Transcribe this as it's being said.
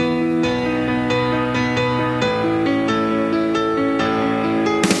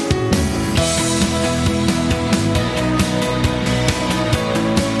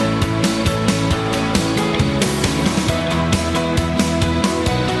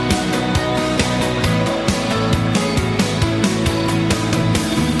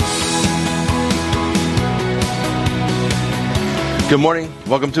Good morning.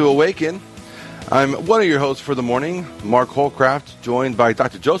 Welcome to Awaken. I'm one of your hosts for the morning, Mark Holcraft, joined by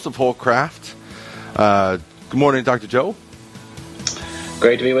Dr. Joseph Holcraft. Good morning, Dr. Joe.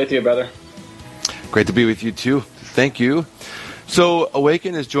 Great to be with you, brother. Great to be with you, too. Thank you. So,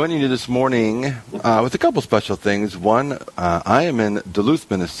 Awaken is joining you this morning with a couple special things. One, I am in Duluth,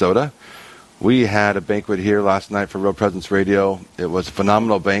 Minnesota. We had a banquet here last night for Real Presence Radio. It was a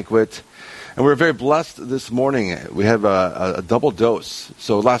phenomenal banquet. And we're very blessed this morning. We have a double dose.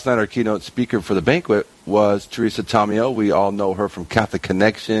 So last night our keynote speaker for the banquet was Teresa Tomeo. We all know her from Catholic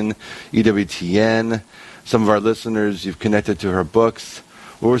Connection, EWTN. Some of our listeners, you've connected to her books.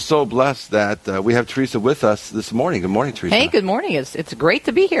 Well, we're so blessed that we have Teresa with us this morning. Good morning, Teresa. Hey, good morning. It's great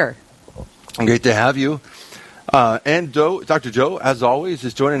to be here. Great to have you. And Dr. Joe, as always,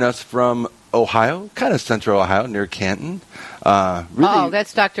 is joining us from Ohio, kind of central Ohio, near Canton. Oh,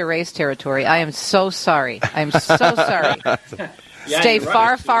 that's Dr. Ray's territory. I am so sorry. I'm so sorry. Stay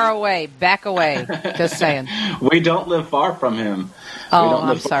far, far away. Back away. Just saying. We don't live far from him.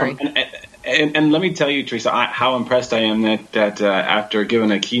 I'm sorry. And let me tell you, Teresa, how impressed I am that after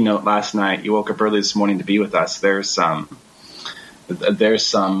giving a keynote last night, you woke up early this morning to be with us. There's some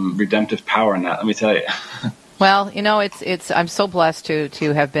redemptive power in that. Let me tell you. Well, you know, I'm so blessed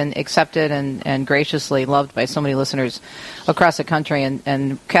to have been accepted and graciously loved by so many listeners across the country.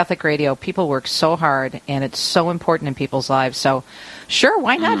 And Catholic Radio, people work so hard, and it's so important in people's lives. So, sure,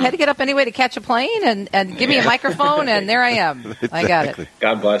 why not? Had to get up anyway to catch a plane and give me a microphone, and there I am. Exactly. I got it.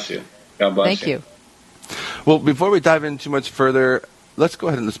 God bless you. God bless Thank you. Well, before we dive in too much further, let's go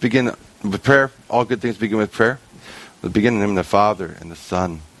ahead and let's begin with prayer. All good things begin with prayer. We'll begin in the name of the Father, and the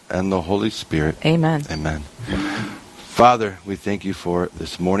Son, and the Holy Spirit. Amen. Amen. Father, we thank you for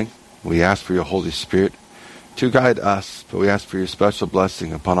this morning. We ask for your Holy Spirit to guide us, but we ask for your special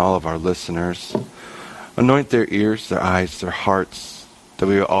blessing upon all of our listeners. Anoint their ears, their eyes, their hearts, that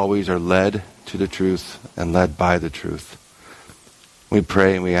we always are led to the truth and led by the truth. We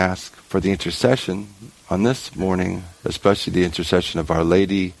pray and we ask for the intercession on this morning, especially the intercession of Our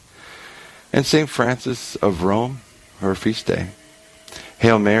Lady and St. Francis of Rome, her feast day.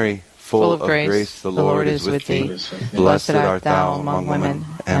 Hail Mary, full of grace, the Lord is with thee. Blessed art thou among women,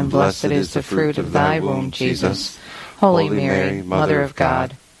 and blessed is the fruit of thy womb, Jesus. Holy Mary, Mother of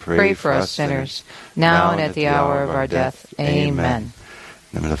God, pray for us sinners, now and at the hour of our death. Amen. In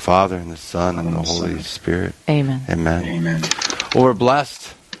the name of the Father, and the Son, and the Holy Spirit. Amen. Amen. Amen. Well, we're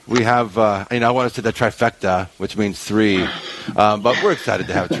blessed. We have, I want to say the trifecta, which means three, but we're excited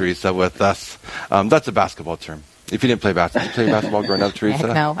to have Teresa with us. That's a basketball term. If you didn't play basketball, did you play basketball growing up, Teresa?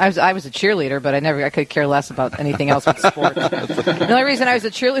 Heck no, I was a cheerleader, but I could care less about anything else with sports. The only reason I was a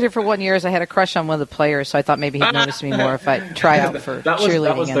cheerleader for 1 year is I had a crush on one of the players, so I thought maybe he'd notice me more if I try out for cheerleading.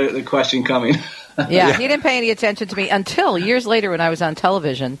 That was the question coming. Yeah, he didn't pay any attention to me until years later when I was on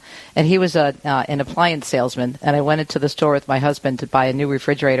television, and he was an appliance salesman, and I went into the store with my husband to buy a new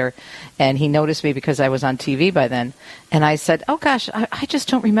refrigerator, and he noticed me because I was on TV by then, and I said, "Oh gosh, I just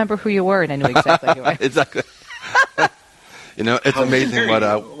don't remember who you were," and I knew exactly who I was. Exactly. It's amazing what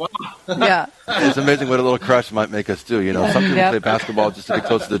it's amazing what a little crush might make us do. Some people play basketball just to get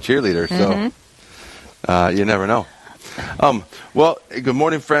close to the cheerleader, so you never know. Well, good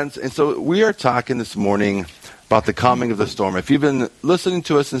morning, friends. And so we are talking this morning about the calming of the storm. If you've been listening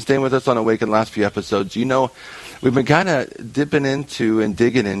to us and staying with us on Awaken last few episodes, we've been kind of dipping into and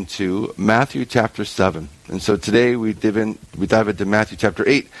digging into Matthew chapter 7. And so today we dive into Matthew chapter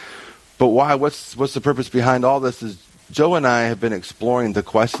 8. But why? What's the purpose behind all this is Joe and I have been exploring the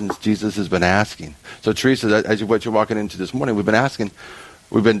questions Jesus has been asking. So Teresa, what you're walking into this morning,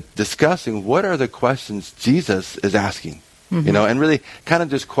 we've been discussing what are the questions Jesus is asking, and really kind of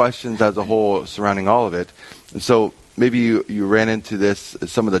just questions as a whole surrounding all of it. And so maybe you ran into this,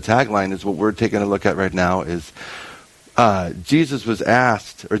 some of the tagline is what we're taking a look at right now is Jesus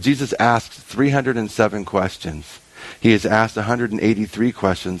asked 307 questions. He has asked 183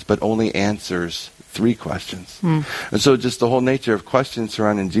 questions, but only answers 3 questions. And so just the whole nature of questions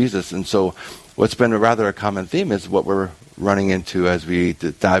surrounding Jesus. And so what's been rather a common theme is what we're running into as we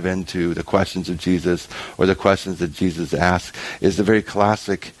dive into the questions of Jesus or the questions that Jesus asks is the very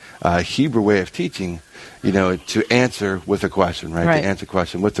classic Hebrew way of teaching, to answer with a question, right? To answer a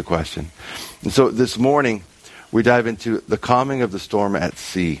question with the question. And so this morning, we dive into the calming of the storm at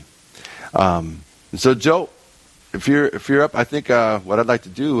sea. And so Joe, if you're up, I think what I'd like to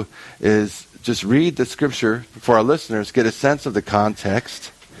do is just read the scripture for our listeners, get a sense of the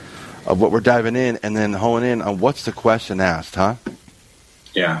context of what we're diving in, and then hone in on what's the question asked, huh?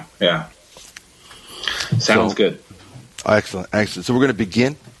 Yeah. Sounds good. Excellent. So we're going to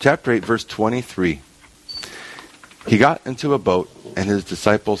begin chapter 8, verse 23. He got into a boat, and his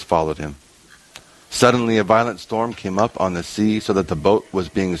disciples followed him. Suddenly a violent storm came up on the sea, so that the boat was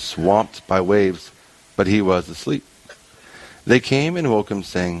being swamped by waves, but he was asleep. They came and woke him,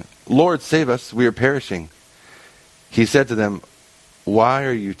 saying, "Lord, save us, we are perishing." He said to them, "Why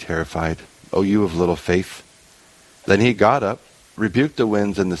are you terrified, O you of little faith?" Then he got up, rebuked the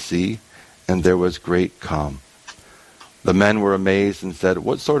winds and the sea, and there was great calm. The men were amazed and said,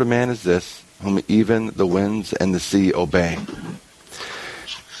 "What sort of man is this, whom even the winds and the sea obey?"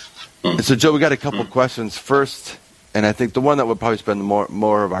 And so, Joe, we got a couple questions. First, and I think the one that we'll probably spend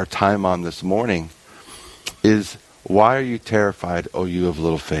more of our time on this morning is, why are you terrified, O you of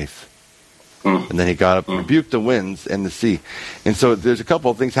little faith? And then he got up and rebuked the winds and the sea. And so there's a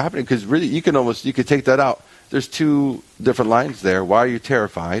couple of things happening, because really you could take that out. There's two different lines there. Why are you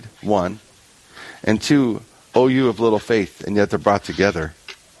terrified? One. And two, O you of little faith. And yet they're brought together.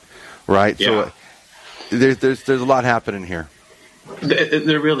 Right? Yeah. So there's a lot happening here.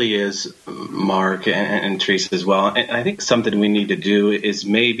 There really is, Mark and Teresa as well. And I think something we need to do is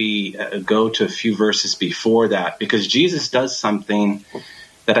maybe go to a few verses before that, because Jesus does something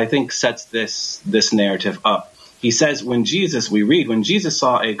that I think sets this narrative up. He says, when Jesus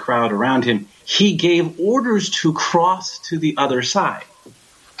saw a crowd around him, he gave orders to cross to the other side.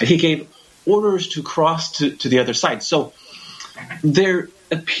 He gave orders to cross to the other side. So there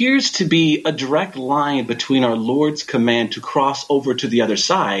appears to be a direct line between our Lord's command to cross over to the other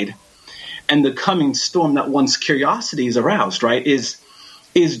side and the coming storm that one's curiosity is aroused, right? Is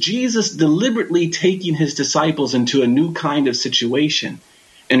Jesus deliberately taking his disciples into a new kind of situation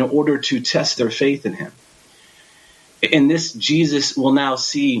in order to test their faith in him? In this, Jesus will now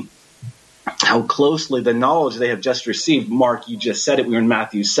see how closely the knowledge they have just received. Mark, you just said it. We were in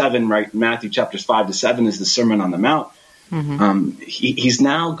Matthew 7, right? Matthew chapters 5 to 7 is the Sermon on the Mount. Mm-hmm. He's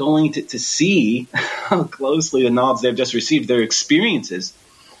now going to see how closely the knowledge they've just received, their experiences,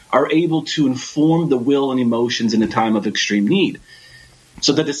 are able to inform the will and emotions in a time of extreme need.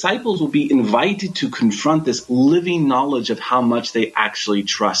 So the disciples will be invited to confront this living knowledge of how much they actually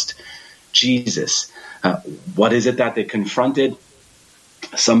trust Jesus. What is it that they confronted?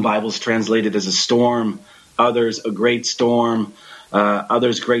 Some Bibles translate it as a storm, others a great storm,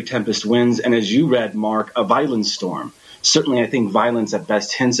 others great tempest winds, and as you read, Mark, a violent storm. Certainly, I think violence at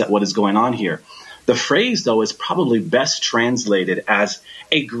best hints at what is going on here. The phrase, though, is probably best translated as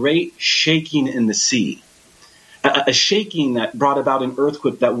a great shaking in the sea. A shaking that brought about an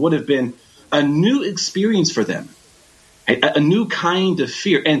earthquake that would have been a new experience for them, a new kind of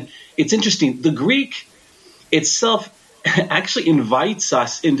fear. And it's interesting, the Greek itself actually invites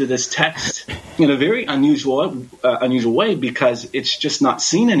us into this text in a very unusual way, because it's just not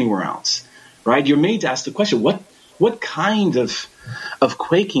seen anywhere else, right? You're made to ask the question, what kind of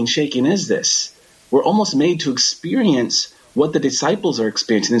quaking, shaking is this? We're almost made to experience what the disciples are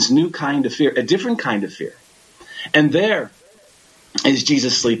experiencing, this new kind of fear, a different kind of fear. And there is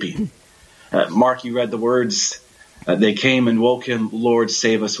Jesus sleeping. Mark, you read the words, they came and woke him, "Lord,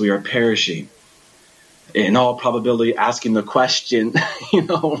 save us, we are perishing." In all probability, asking the question,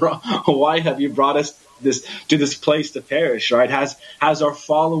 why have you brought us to this place to perish, right? Has our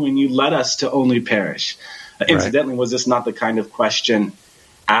following you led us to only perish? Right. Incidentally, was this not the kind of question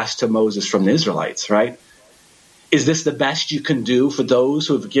asked to Moses from the Israelites, right? Is this the best you can do for those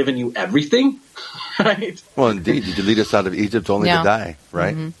who have given you everything? Right? Well, indeed, did you lead us out of Egypt only to die,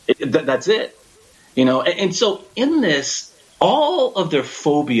 right? Mm-hmm. That's it. And so in this, all of their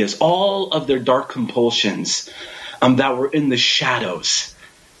phobias, all of their dark compulsions that were in the shadows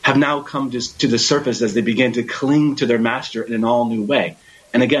have now come to the surface as they begin to cling to their master in an all new way.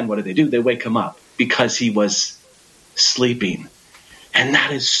 And again, what do? They wake him up because he was sleeping. And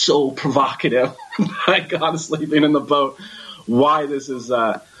that is so provocative. My God, sleeping in the boat. Why this is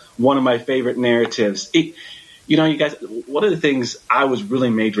one of my favorite narratives. You guys, one of the things I was really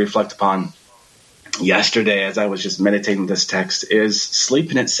made to reflect upon yesterday as I was just meditating this text is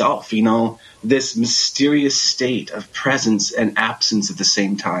sleep in itself, this mysterious state of presence and absence at the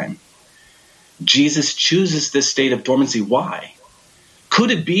same time. Jesus chooses this state of dormancy. Why?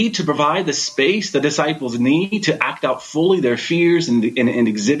 Could it be to provide the space the disciples need to act out fully their fears and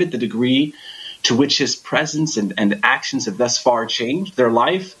exhibit the degree to which his presence and actions have thus far changed their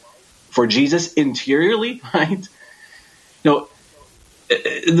life for Jesus interiorly, right?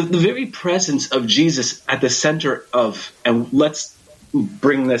 The very presence of Jesus at the center of, and let's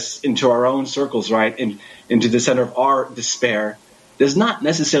bring this into our own circles, right, into the center of our despair, does not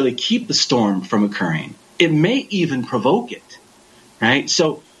necessarily keep the storm from occurring. It may even provoke it, right?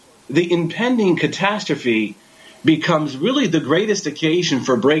 So the impending catastrophe becomes really the greatest occasion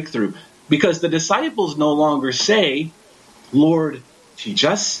for breakthrough. Because the disciples no longer say, Lord, teach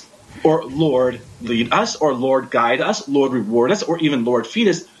us, or Lord, lead us, or Lord, guide us, Lord, reward us, or even Lord, feed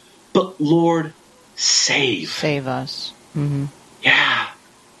us, but Lord, save. Save us. Mm-hmm. Yeah,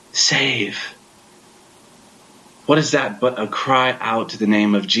 save. What is that but a cry out to the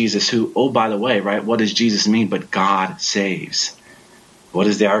name of Jesus, who, oh, by the way, right, what does Jesus mean? But God saves. What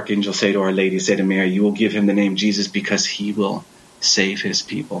does the archangel say to Our Lady, say to Mary? You will give him the name Jesus because he will save his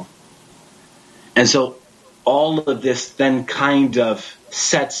people. And so all of this then kind of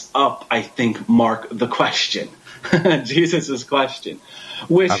sets up, I think, Mark, the question, Jesus' question,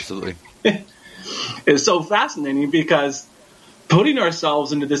 which absolutely is so fascinating because putting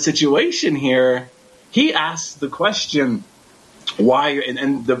ourselves into the situation here, he asks the question, why,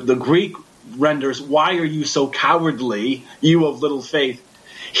 and the Greek renders, why are you so cowardly, you of little faith?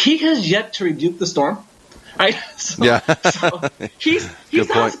 He has yet to rebuke the storm. Right? So he's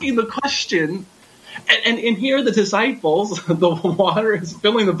asking the question, and here the disciples, the water is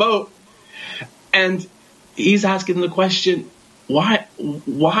filling the boat, and he's asking the question, why do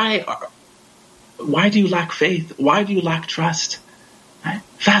you lack faith? Why do you lack trust? Right?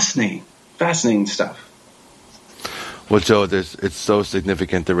 Fascinating stuff. Well, Joe, it's so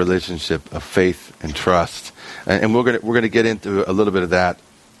significant, the relationship of faith and trust, and we're gonna get into a little bit of that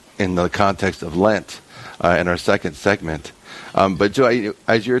in the context of Lent in our second segment. But Joe,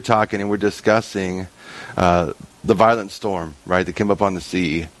 as you're talking and we're discussing the violent storm, right, that came up on the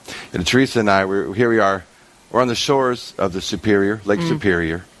sea, and Teresa and I, we're on the shores of the Lake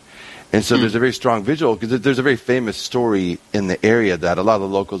Superior. And so there's a very strong visual, because there's a very famous story in the area that a lot of the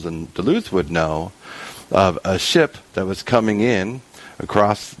locals in Duluth would know, of a ship that was coming in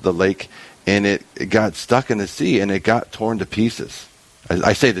across the lake, and it got stuck in the sea, and it got torn to pieces.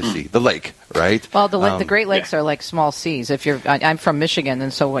 I say the sea, the lake, right? Well, the Great Lakes are like small seas. I'm from Michigan,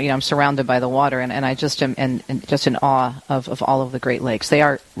 and so I'm surrounded by the water, and I just am just in awe of all of the Great Lakes. They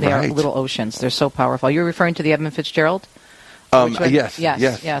are little oceans. They're so powerful. You're referring to the Edmund Fitzgerald? Yes. And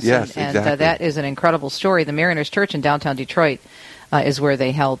Exactly. That is an incredible story. The Mariners Church in downtown Detroit is where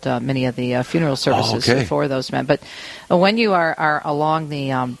they held many of the funeral services for those men. But when you are along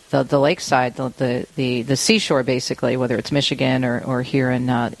the lakeside, the seashore, basically, whether it's Michigan or here in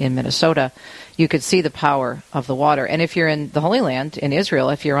Minnesota, you could see the power of the water. And if you're in the Holy Land, in Israel,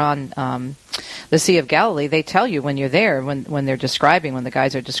 if you're on the Sea of Galilee, they tell you when you're there, when the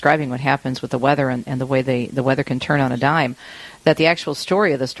guys are describing what happens with the weather and the way the weather can turn on a dime, that the actual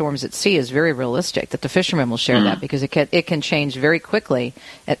story of the storms at sea is very realistic, that the fishermen will share that, because it can change very quickly.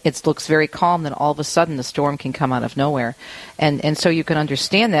 It looks very calm, then all of a sudden the storm can come out of nowhere. And so you can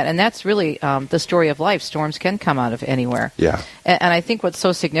understand that. And that's really the story of life. Storms can come out of anywhere. Yeah. And I think what's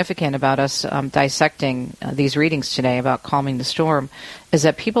so significant about us dissecting these readings today about calming the storm is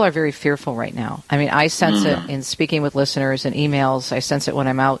that people are very fearful right now. I mean, I sense it in speaking with listeners and emails. I sense it when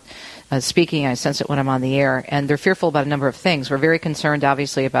I'm out speaking. I sense it when I'm on the air. And they're fearful about a number of things. We're very concerned,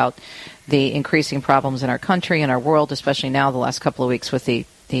 obviously, about the increasing problems in our country and our world, especially now the last couple of weeks with the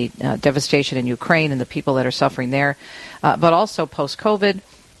devastation in Ukraine and the people that are suffering there, but also post-COVID.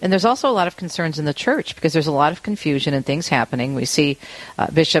 And there's also a lot of concerns in the church because there's a lot of confusion and things happening. We see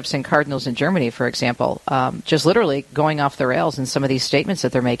bishops and cardinals in Germany, for example, just literally going off the rails in some of these statements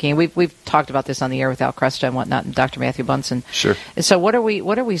that they're making. And we've talked about this on the air with Al Cresta and whatnot, and Dr. Matthew Bunson. Sure. And so what are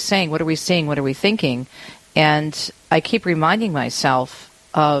we saying? What are we seeing? What are we thinking? And I keep reminding myself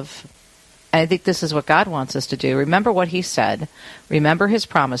of, I think this is what God wants us to do. Remember what He said. Remember His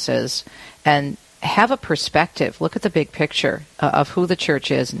promises, and have a perspective. Look at the big picture of who the church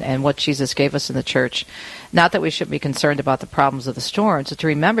is and what Jesus gave us in the church. Not that we shouldn't be concerned about the problems of the storms, but to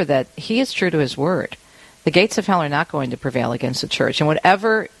remember that He is true to His word. The gates of hell are not going to prevail against the church. And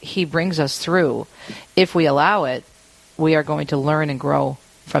whatever He brings us through, if we allow it, we are going to learn and grow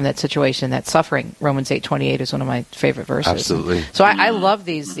from that situation, that suffering. Romans 8:28 is one of my favorite verses. Absolutely. So I love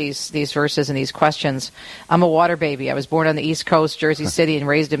these verses and these questions. I'm a water baby. I was born on the East Coast, Jersey City, and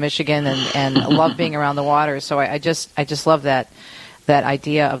raised in Michigan, and love being around the water. So I just love that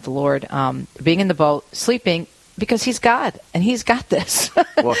idea of the Lord being in the boat, sleeping, because He's God and He's got this.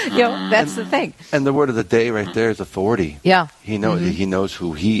 Well, that's the thing. And the word of the day right there is authority. Yeah. He knows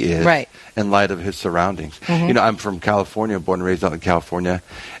who He is, right, in light of His surroundings. I'm from California, born and raised out in California,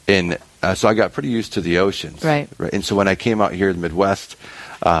 and so I got pretty used to the oceans. Right. And so when I came out here in the Midwest,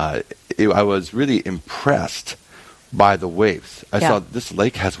 I was really impressed by the waves. I saw this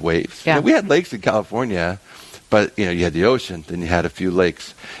lake has waves. Yeah. We had lakes in California, but you had the ocean, then you had a few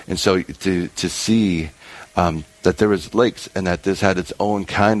lakes, and so to see that there was lakes and that this had its own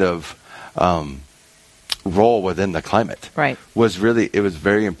kind of role within the climate was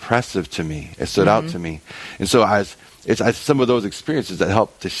very impressive to me. It stood out to me. And so it's some of those experiences that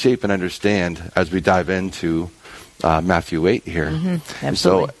help to shape and understand as we dive into Matthew 8 here.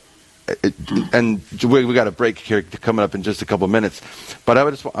 Absolutely. And so, we got a break here coming up in just a couple of minutes. But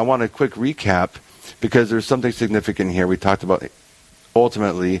I want a quick recap because there's something significant here. We talked about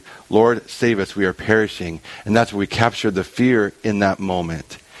ultimately, Lord, save us, we are perishing. And that's where we capture the fear in that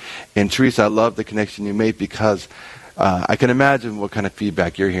moment. And Teresa, I love the connection you made because I can imagine what kind of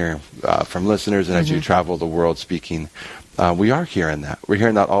feedback you're hearing from listeners and as you travel the world speaking. We are hearing that. We're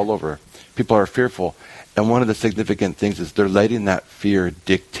hearing that all over. People are fearful. And one of the significant things is they're letting that fear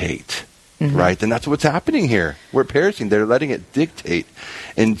dictate, right? And that's what's happening here. We're perishing. They're letting it dictate.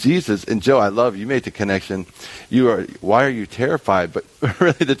 And Jesus, and Joe, I love you made the connection. Why are you terrified? But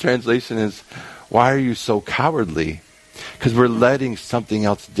really the translation is, why are you so cowardly? Because we're letting something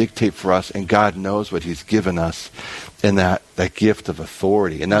else dictate for us, and God knows what he's given us in that gift of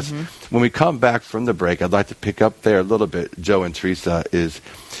authority. And that's when we come back from the break, I'd like to pick up there a little bit, Joe and Teresa, is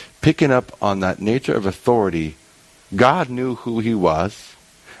picking up on that nature of authority. God knew who he was,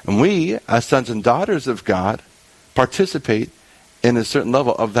 and we, as sons and daughters of God, participate in a certain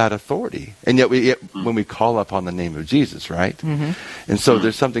level of that authority. And yet when we call upon the name of Jesus, right? And so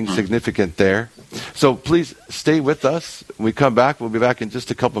there's something significant there. So please stay with us. When we come back, we'll be back in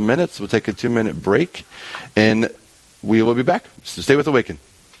just a couple minutes. We'll take a 2-minute break, and we will be back. So stay with Awaken.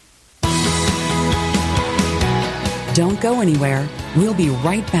 Don't go anywhere. We'll be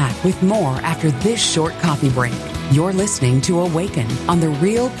right back with more after this short coffee break. You're listening to Awaken on the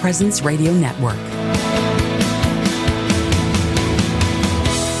Real Presence Radio Network.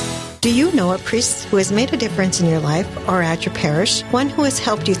 Do you know a priest who has made a difference in your life or at your parish? One who has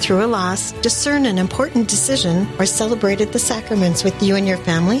helped you through a loss, discern an important decision, or celebrated the sacraments with you and your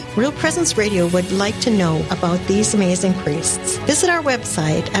family? Real Presence Radio would like to know about these amazing priests. Visit our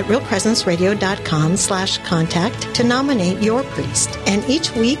website at realpresenceradio.com/contact to nominate your priest. And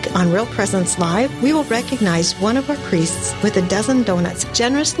each week on Real Presence Live, we will recognize one of our priests with a dozen donuts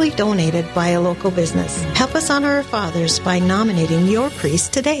generously donated by a local business. Help us honor our fathers by nominating your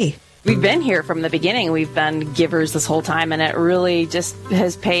priest today. We've been here from the beginning. We've been givers this whole time, and it really just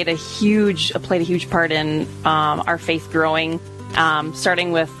has played a huge part in our faith growing.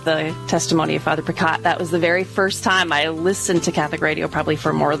 Starting with the testimony of Father Prakat, that was the very first time I listened to Catholic radio, probably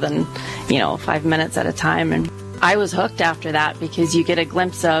for more than 5 minutes at a time, and I was hooked after that because you get a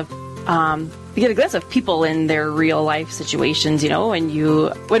glimpse of people in their real life situations, and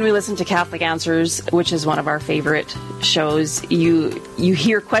when we listen to Catholic Answers, which is one of our favorite shows, you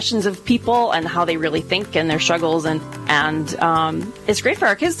hear questions of people and how they really think and their struggles, and it's great for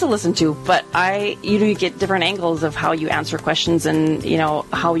our kids to listen to, but you get different angles of how you answer questions and,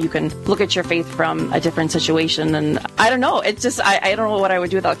 how you can look at your faith from a different situation. And I don't know, it's just, I don't know what I would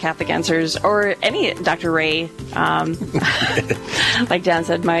do without Catholic Answers or any Dr. Ray. Like Dan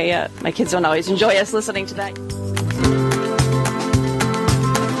said, my kids don't always enjoy us listening to that.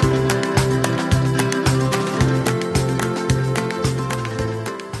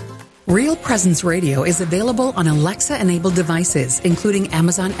 Real Presence Radio is available on Alexa-enabled devices, including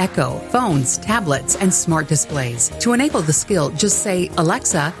Amazon Echo, phones, tablets, and smart displays. To enable the skill, just say,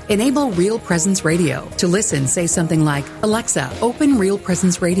 Alexa, enable Real Presence Radio. To listen, say something like, Alexa, open Real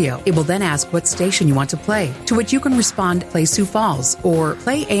Presence Radio. It will then ask what station you want to play, to which you can respond, play Sioux Falls, or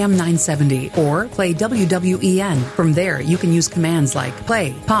play AM 970, or play WWEN. From there, you can use commands like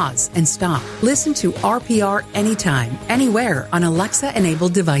play, pause, and stop. Listen to RPR anytime, anywhere on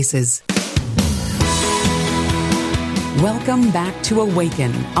Alexa-enabled devices. Welcome back to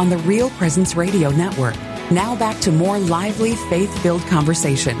Awaken on the Real Presence Radio Network. Now back to more lively, faith-filled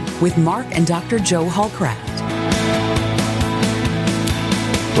conversation with Mark and Dr. Joe Holcraft.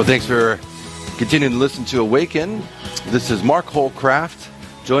 Well, thanks for continuing to listen to Awaken. This is Mark Holcraft,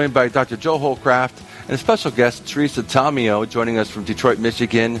 joined by Dr. Joe Holcraft, and a special guest, Teresa Tomeo, joining us from Detroit,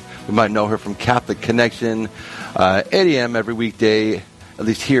 Michigan. We might know her from Catholic Connection, 8 a.m. every weekday, at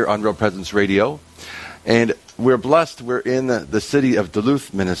least here on Real Presence Radio. And we're blessed. We're in the city of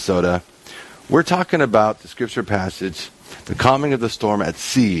Duluth, Minnesota. We're talking about the scripture passage, the calming of the storm at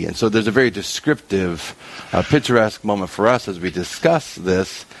sea. And so there's a very descriptive, picturesque moment for us as we discuss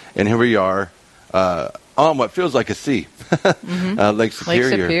this. And here we are on what feels like a sea, Lake Superior. Lake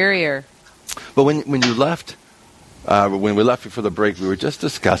Superior. But when you left, when we left before the break, we were just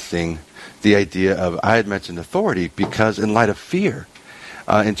discussing the idea of, I had mentioned authority because in light of fear.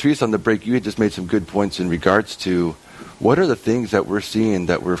 And Teresa, on the break, you had just made some good points in regards to what are the things that we're seeing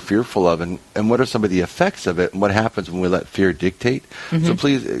that we're fearful of, and what are some of the effects of it, and what happens when we let fear dictate. So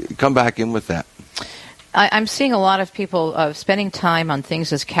please come back in with that. I'm seeing a lot of people spending time on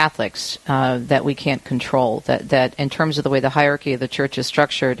things as Catholics that we can't control, that in terms of the way the hierarchy of the church is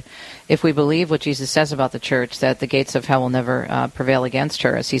structured, if we believe what Jesus says about the church, that the gates of hell will never prevail against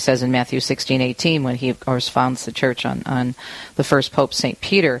her, as he says in Matthew 16:18, when he, of course, founds the church on the first Pope, St.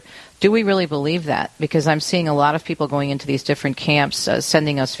 Peter. Do we really believe that? Because I'm seeing a lot of people going into these different camps,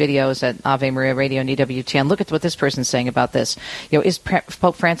 sending us videos at Ave Maria Radio and EWTN. Look at what this person's saying about this. Is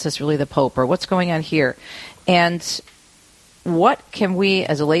Pope Francis really the Pope? Or what's going on here? And what can we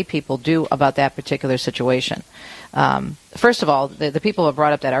as a lay people do about that particular situation? First of all, the people who have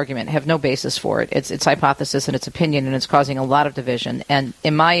brought up that argument have no basis for it. It's hypothesis and it's opinion, and it's causing a lot of division. And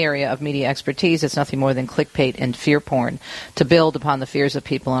in my area of media expertise, it's nothing more than clickbait and fear porn to build upon the fears of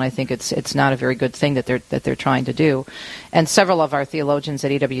people. And I think it's not a very good thing that they're trying to do. And several of our theologians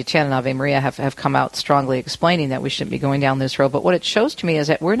at EWTN and Ave Maria have come out strongly explaining that we shouldn't be going down this road. But what it shows to me is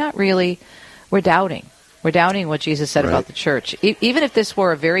that we're doubting. We're doubting what Jesus said about the church. Even if this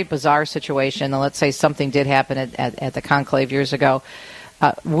were a very bizarre situation, and let's say something did happen at the conclave years ago,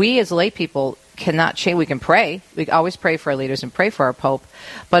 we as lay people cannot change. We can pray. We always pray for our leaders and pray for our Pope.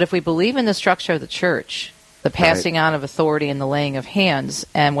 But if we believe in the structure of the church, the passing on of authority and the laying of hands,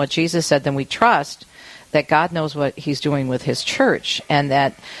 and what Jesus said, then we trust that God knows what he's doing with his church, and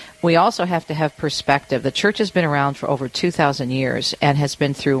that we also have to have perspective. The church has been around for over 2,000 years and has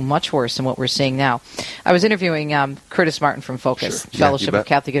been through much worse than what we're seeing now. I was interviewing Curtis Martin from Focus, Fellowship of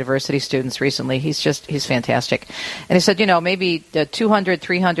Catholic University students recently. He's fantastic. And he said, maybe 200,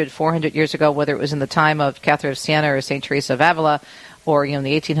 300, 400 years ago, whether it was in the time of Catherine of Siena or St. Teresa of Avila, or in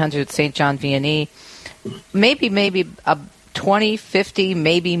the 1800s, St. John Vianney, maybe 20, 50,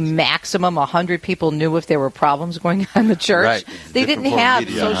 maybe maximum 100 people knew if there were problems going on in the church. Right. They didn't have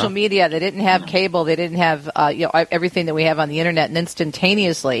social media. They didn't have cable. They didn't have everything that we have on the internet. And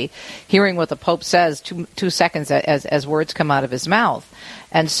instantaneously hearing what the Pope says 2 seconds as words come out of his mouth.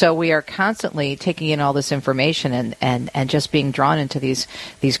 And so we are constantly taking in all this information and just being drawn into these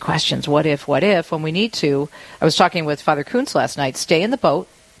questions. What if, when we need to? I was talking with Father Kuntz last night. Stay in the boat,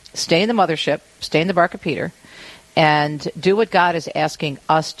 stay in the mothership, stay in the bark of Peter, and do what God is asking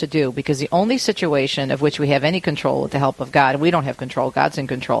us to do, because the only situation of which we have any control with the help of God, and we don't have control, God's in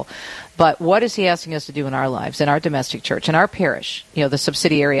control, but what is he asking us to do in our lives, in our domestic church, in our parish, the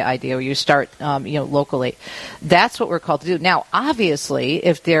subsidiary idea where you start, locally. That's what we're called to do. Now, obviously,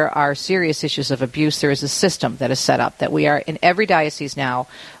 if there are serious issues of abuse, there is a system that is set up that we are, in every diocese now,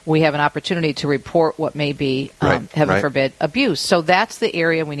 we have an opportunity to report what may be, heaven forbid, abuse. So that's the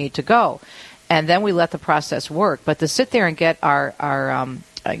area we need to go. And then we let the process work. But to sit there and get our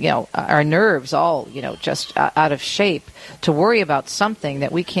nerves all, just out of shape to worry about something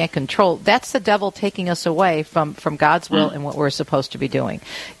that we can't control, that's the devil taking us away from God's will and what we're supposed to be doing.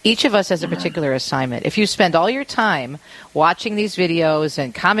 Each of us has a particular assignment. If you spend all your time watching these videos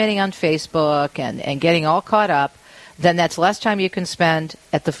and commenting on Facebook and getting all caught up, then that's less time you can spend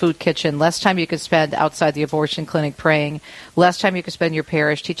at the food kitchen, less time you can spend outside the abortion clinic praying, less time you can spend in your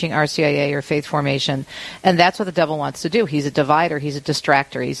parish teaching RCIA or faith formation. And that's what the devil wants to do. He's a divider. He's a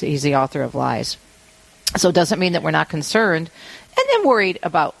distractor. He's the author of lies. So it doesn't mean that we're not concerned and then worried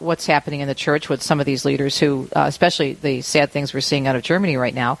about what's happening in the church with some of these leaders who, especially the sad things we're seeing out of Germany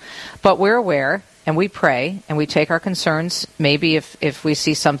right now. But we're aware. And we pray, and we take our concerns. Maybe if we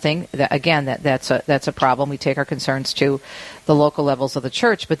see something that's a problem, we take our concerns to the local levels of the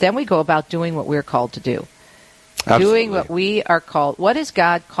church. But then we go about doing what we're called to do. Absolutely. Doing what we are called. What is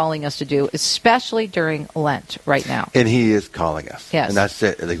God calling us to do, especially during Lent right now? And he is calling us. Yes. And that's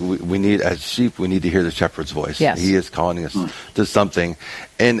it. Like we need, as sheep, we need to hear the shepherd's voice. Yes. He is calling us to something.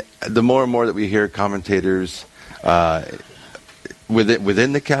 And the more and more that we hear commentators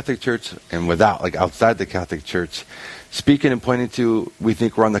within the Catholic Church and outside the Catholic Church, speaking and pointing to, we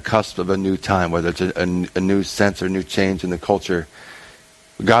think we're on the cusp of a new time, whether it's a new sense or new change in the culture.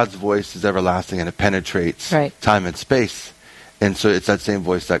 God's voice is everlasting and it penetrates time and space. And so it's that same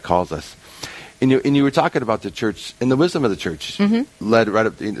voice that calls us. And you were talking about the church and the wisdom of the church led right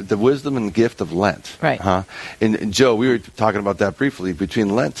up to the wisdom and gift of Lent. Right. And Joe, we were talking about that briefly, between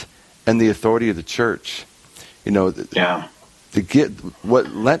Lent and the authority of the church.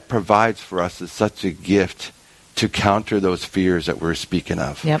 What Lent provides for us is such a gift to counter those fears that we're speaking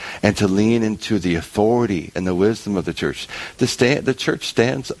of, and to lean into the authority and the wisdom of the church. The church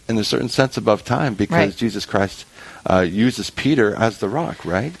stands in a certain sense above time because Jesus Christ uses Peter as the rock,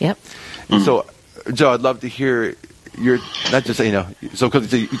 right? Yep. And so, Joe, I'd love to hear your, not just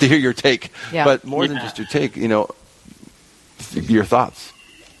to hear your take, but more than just your take, your thoughts.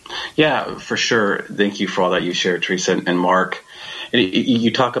 Yeah, for sure. Thank you for all that you shared, Teresa and Mark. And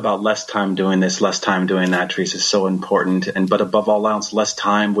you talk about less time doing this, less time doing that, Teresa, is so important. But above all else, less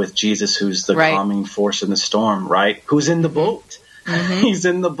time with Jesus, who's the calming force in the storm, right? Who's in the boat. Mm-hmm. He's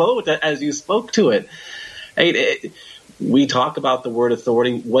in the boat as you spoke to it. We talk about the word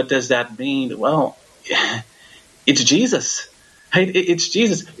authority. What does that mean? Well, it's Jesus. It's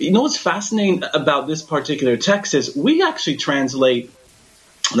Jesus. You know what's fascinating about this particular text is we actually translate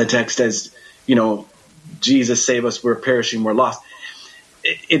the text as, Jesus save us, we're perishing, we're lost.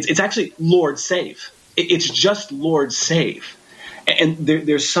 It's actually Lord save. It's just Lord save. And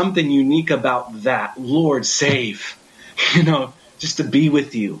there's something unique about that. Lord save. Just to be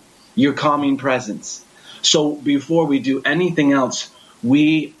with you, your calming presence. So before we do anything else,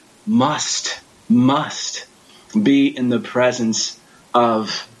 we must be in the presence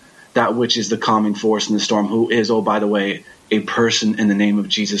of that which is the calming force in the storm, who is, oh, by the way, a person in the name of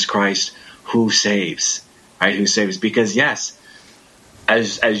Jesus Christ who saves, right? Who saves. Because yes,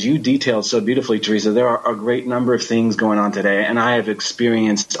 as you detailed so beautifully, Teresa, there are a great number of things going on today, and I have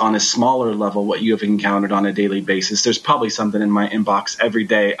experienced on a smaller level what you have encountered on a daily basis. There's probably something in my inbox every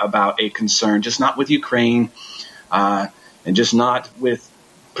day about a concern, just not with Ukraine, and just not with,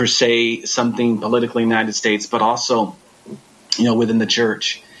 per se, something politically in the United States, but also, within the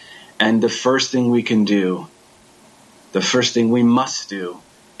church. And the first thing we can do, the first thing we must do,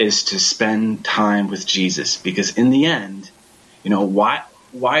 is to spend time with Jesus. Because in the end,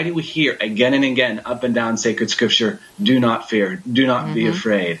 why do we hear again and again up and down sacred scripture, do not fear, do not be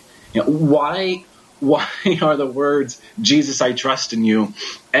afraid? Why are the words, Jesus, I trust in you,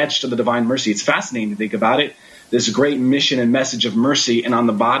 etched to the divine mercy? It's fascinating to think about it. This great mission and message of mercy, and on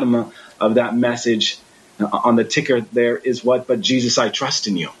the bottom of that message, on the ticker there is what? But Jesus, I trust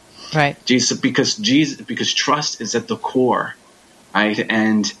in you. Right. Because trust is at the core, right?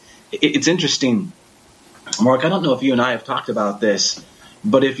 And it's interesting, Mark, I don't know if you and I have talked about this,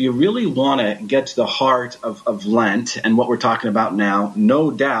 but if you really want to get to the heart of Lent and what we're talking about now,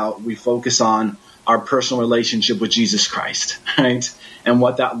 no doubt we focus on our personal relationship with Jesus Christ, right? And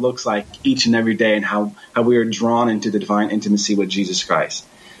what that looks like each and every day, and how we are drawn into the divine intimacy with Jesus Christ.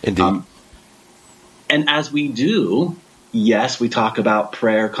 Indeed. And as we do, yes, we talk about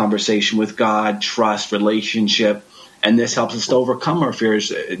prayer, conversation with God, trust, relationship, and this helps us to overcome our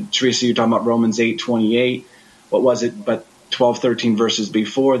fears. Teresa, you're talking about Romans 8:28. What was it? But 12, 13 verses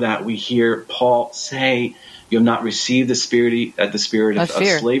before that, we hear Paul say, you have not received the spirit of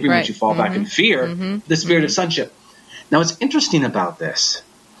slavery, which you fall back in fear, the spirit of sonship. Now, what's interesting about this,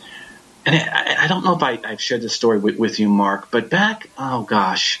 and I don't know if I've shared this story with you, Mark, but back,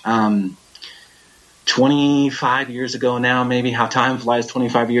 25 years ago now, maybe, how time flies,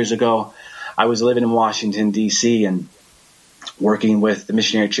 25 years ago, I was living in Washington, D.C., and working with the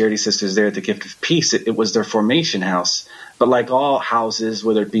missionary charity sisters there at the Gift of Peace. It was their formation house. But like all houses,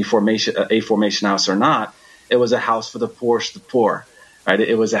 whether it be a formation house or not, it was a house for the poorest of the poor, right?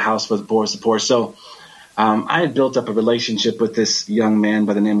 It was a house for the poorest of the poor. So I had built up a relationship with this young man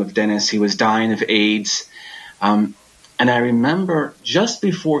by the name of Dennis. He was dying of AIDS. And I remember just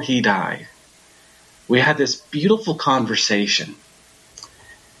before he died, we had this beautiful conversation.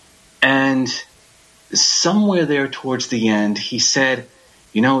 And somewhere there towards the end, he said,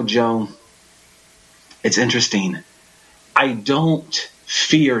 Joe, it's interesting. I don't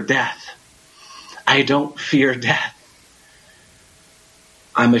fear death. I don't fear death.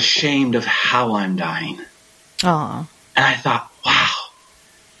 I'm ashamed of how I'm dying. Aww. And I thought, wow.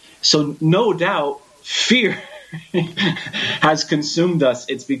 So no doubt, fear has consumed us.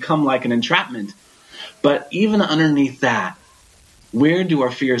 It's become like an entrapment. But even underneath that, where do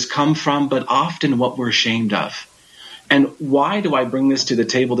our fears come from? But often what we're ashamed of. And why do I bring this to the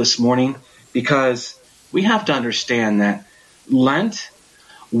table this morning? Because we have to understand that Lent,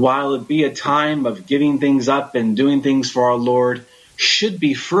 while it be a time of giving things up and doing things for our Lord, should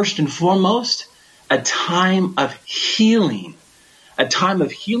be first and foremost a time of healing. A time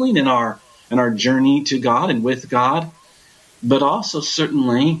of healing in our journey to God and with God, but also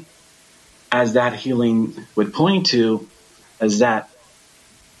certainly, as that healing would point to, as that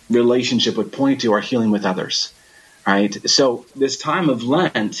relationship would point to, our healing with others, right? So this time of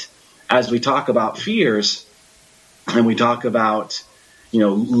Lent, as we talk about fears, and we talk about,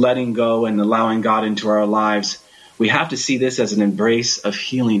 letting go and allowing God into our lives, we have to see this as an embrace of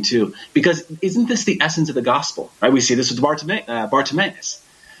healing too. Because isn't this the essence of the gospel, right? We see this with Bartimaeus,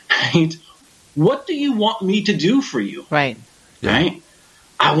 right? What do you want me to do for you? Right. Right?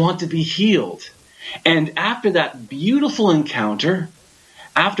 I want to be healed. And after that beautiful encounter,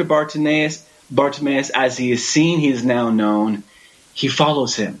 after Bartimaeus, as he is seen, he is now known, he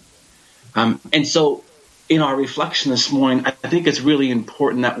follows him. And so in our reflection this morning, I think it's really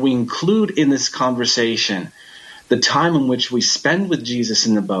important that we include in this conversation the time in which we spend with Jesus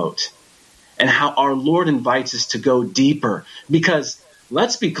in the boat and how our Lord invites us to go deeper. Because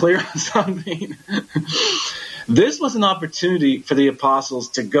let's be clear on something. This was an opportunity for the apostles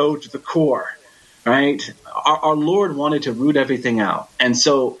to go to the core, right? Our Lord wanted to root everything out. And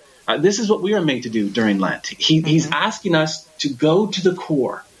so this is what we are made to do during Lent. He's asking us to go to the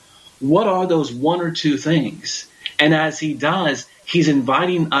core. What are those one or two things? And as he does, he's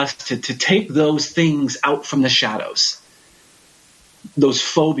inviting us to take those things out from the shadows. Those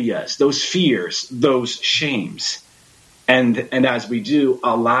phobias, those fears, those shames. And as we do,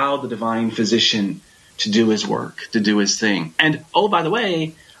 allow the divine physician to do his work, to do his thing. And, oh, by the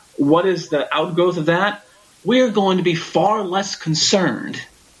way, what is the outgrowth of that? We're going to be far less concerned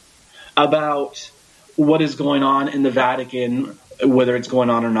about what is going on in the Vatican, whether it's going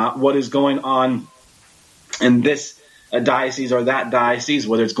on or not, what is going on in this diocese or that diocese,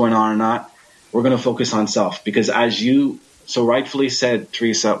 whether it's going on or not. We're going to focus on self, because as you so rightfully said,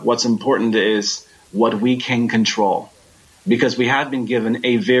 Teresa, what's important is what we can control, because we have been given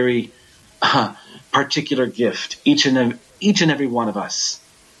a very particular gift. Each and every one of us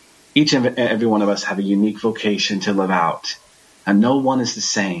have a unique vocation to live out, and no one is the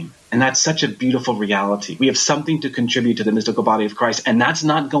same. And that's such a beautiful reality. We have something to contribute to the mystical body of Christ, and that's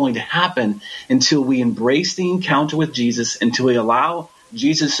not going to happen until we embrace the encounter with Jesus, until we allow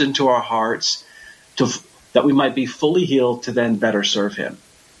Jesus into our hearts, that we might be fully healed to then better serve him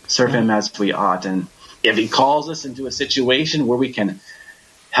as we ought. And if he calls us into a situation where we can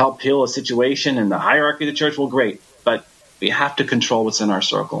help heal a situation in the hierarchy of the church, well, great. But we have to control what's in our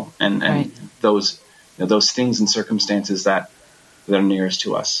circle and right. those things and circumstances that are nearest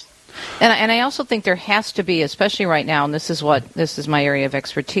to us. And I also think there has to be, especially right now, and this is my area of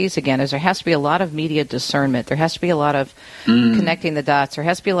expertise again, is there has to be a lot of media discernment. There has to be a lot of connecting the dots. There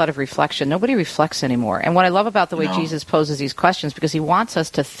has to be a lot of reflection. Nobody reflects anymore. And what I love about the way Jesus poses these questions, because he wants us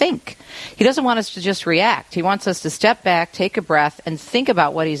to think. He doesn't want us to just react. He wants us to step back, take a breath, and think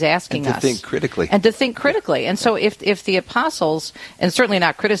about what he's asking us. And to think critically. And so if the apostles, and certainly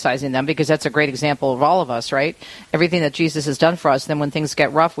not criticizing them, because that's a great example of all of us, right? Everything that Jesus has done for us, then when things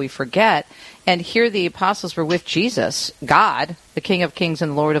get rough, we forget. And here the apostles were with Jesus, God, the King of Kings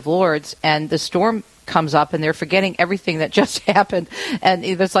and Lord of Lords, and the storm comes up and they're forgetting everything that just happened. And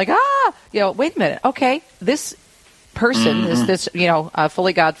it's like, wait a minute. Okay, this person, this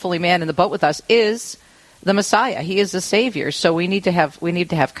fully God, fully man in the boat with us is the Messiah. He is the Savior. So we need to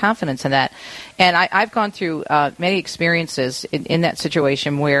have confidence in that. And I've gone through many experiences in that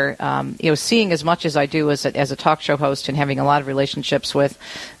situation where, seeing as much as I do as a talk show host and having a lot of relationships with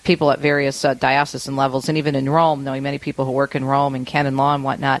people at various diocesan levels, and even in Rome, knowing many people who work in Rome and canon law and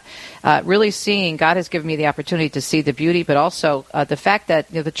whatnot, really seeing, God has given me the opportunity to see the beauty, but also the fact that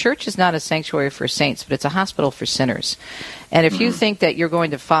the church is not a sanctuary for saints, but it's a hospital for sinners. And if you think that you're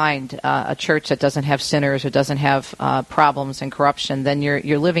going to find a church that doesn't have sinners or doesn't have problems and corruption, then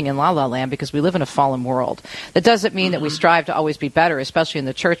you're living in la-la land, because we live in a fallen world. That doesn't mean that we strive to always be better, especially in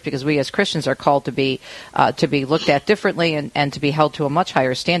the church, because we as Christians are called to be looked at differently and to be held to a much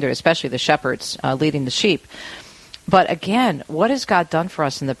higher standard, especially the shepherds leading the sheep. But again, what has God done for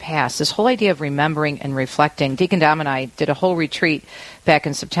us in the past? This whole idea of remembering and reflecting. Deacon Dom and I did a whole retreat back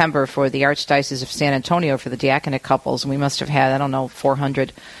in September for the Archdiocese of San Antonio for the diaconate couples, and we must have had,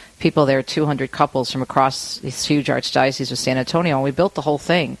 400 people there, 200 couples from across this huge Archdiocese of San Antonio, and we built the whole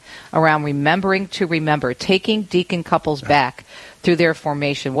thing around remembering to remember, taking deacon couples back through their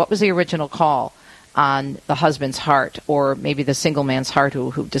formation. What was the original call on the husband's heart, or maybe the single man's heart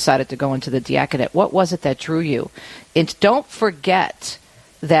who decided to go into the diaconate? What was it that drew you? And don't forget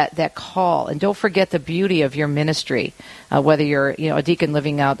that call, and don't forget the beauty of your ministry, whether you're a deacon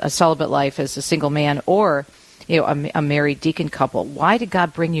living out a celibate life as a single man, or a married deacon couple. Why did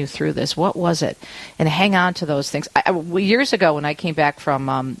God bring you through this? What was it? And hang on to those things. Years ago, when I came back from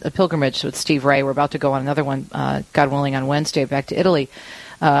a pilgrimage with Steve Ray, we're about to go on another one, God willing, on Wednesday back to Italy.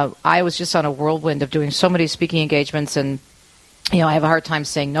 I was just on a whirlwind of doing so many speaking engagements, and I have a hard time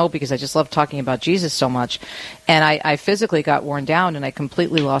saying no, because I just love talking about Jesus so much. And I physically got worn down, and I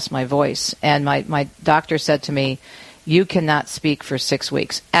completely lost my voice. And my doctor said to me, you cannot speak for 6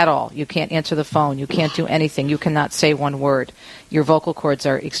 weeks at all. You can't answer the phone. You can't do anything. You cannot say one word. Your vocal cords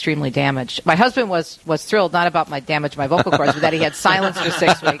are extremely damaged. My husband was thrilled, not about my vocal cords, but that he had silence for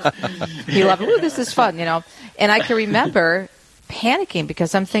 6 weeks. He loved it. Ooh, this is fun, And I can remember panicking,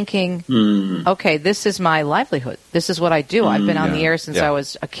 because I'm thinking, okay, this is my livelihood. This is what I do. I've been on the air since I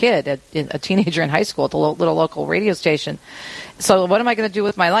was a kid, a teenager in high school at the little local radio station. So what am I going to do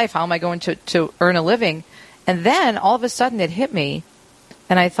with my life? How am I going to earn a living? And then all of a sudden it hit me,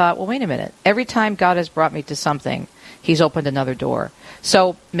 and I thought, well, wait a minute. Every time God has brought me to something, he's opened another door.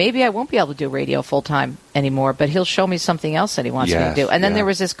 So maybe I won't be able to do radio full time anymore, but he'll show me something else that he wants me to do. And then there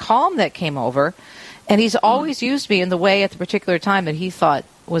was this calm that came over, and he's always used me in the way at the particular time that he thought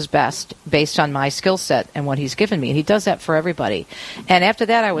was best based on my skill set and what he's given me. And he does that for everybody. And after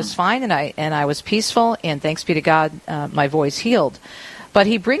that, I was fine, and I was peaceful, and thanks be to God, my voice healed. But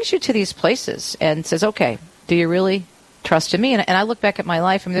he brings you to these places and says, okay, do you really trust in me? And I look back at my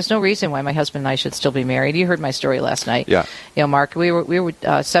life, and there's no reason why my husband and I should still be married. You heard my story last night. Yeah. You know, Mark, we were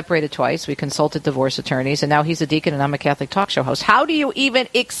separated twice. We consulted divorce attorneys, and now he's a deacon and I'm a Catholic talk show host. How do you even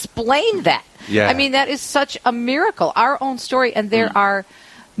explain that? Yeah. I mean, that is such a miracle. Our own story, and there are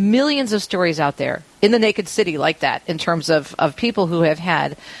millions of stories out there in the naked city like that, in terms of people who have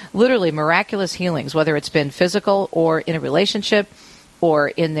had literally miraculous healings, whether it's been physical or in a relationship or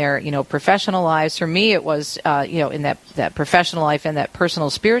in their, professional lives. For me, it was, in that professional life and that personal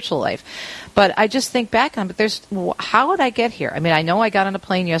spiritual life. But I just think back on, how did I get here? I mean, I know I got on a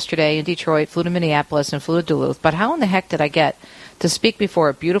plane yesterday in Detroit, flew to Minneapolis and flew to Duluth, but how in the heck did I get to speak before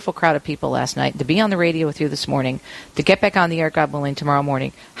a beautiful crowd of people last night, to be on the radio with you this morning, to get back on the air, God willing, tomorrow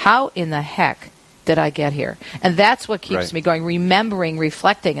morning? How in the heck did I get here? And that's what keeps me going, remembering,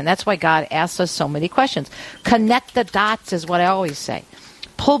 reflecting, and that's why God asks us so many questions. Connect the dots is what I always say.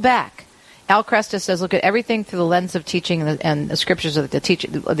 Pull back. Al Cresta says, look at everything through the lens of teaching and the scriptures of the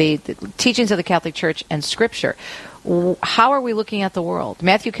teachings of the Catholic Church and Scripture. How are we looking at the world?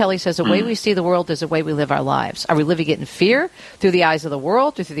 Matthew Kelly says, the way we see the world is the way we live our lives. Are we living it in fear through the eyes of the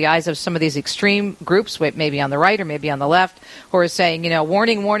world, or through the eyes of some of these extreme groups, maybe on the right or maybe on the left, who are saying,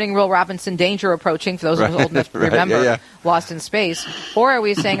 warning, warning, Will Robinson, danger approaching, for those of us old enough to remember, Lost in Space? Or are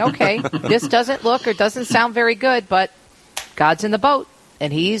we saying, okay, this doesn't look or doesn't sound very good, but God's in the boat,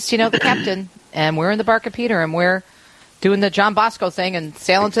 and he's, the captain, and we're in the bark of Peter, and we're doing the John Bosco thing and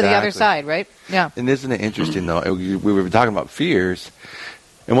sailing to the other side, right? Yeah. And isn't it interesting, though? We were talking about fears,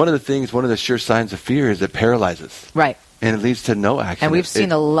 and one of the sure signs of fear is it paralyzes. Right. And it leads to no action. And we've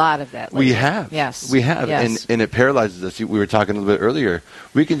seen a lot of that lately. We have. Yes. We have. Yes. And it paralyzes us. We were talking a little bit earlier.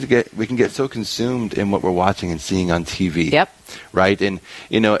 We can get so consumed in what we're watching and seeing on TV. Yep. Right? And,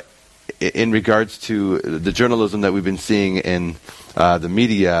 in regards to the journalism that we've been seeing in the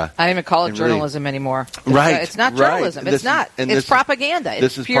media. I don't even call it journalism anymore. It's not journalism. It's not. It's propaganda.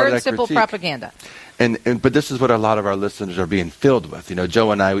 It's pure and simple propaganda. But this is what a lot of our listeners are being filled with.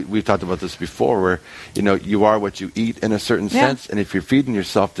 Joe and I, we've talked about this before, where, you are what you eat in a certain sense. And if you're feeding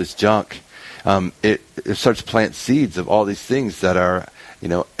yourself this junk, it starts to plant seeds of all these things that are,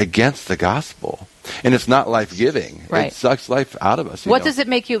 against the gospel. And it's not life-giving. Right. It sucks life out of us. What does it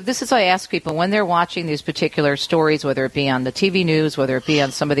make you? This is what I ask people when they're watching these particular stories, whether it be on the TV news, whether it be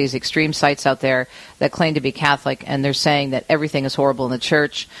on some of these extreme sites out there that claim to be Catholic, and they're saying that everything is horrible in the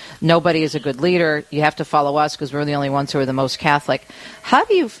church, nobody is a good leader, you have to follow us because we're the only ones who are the most Catholic. How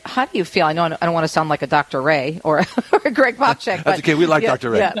do you feel? I know I don't want to sound like a Dr. Ray or a Greg Popchak. That's okay. We like Dr.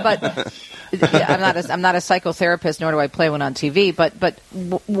 Ray. Yeah, but I'm not a psychotherapist, nor do I play one on TV. But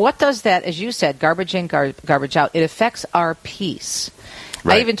what does that, as you said, garbage in, garbage out, it affects our peace.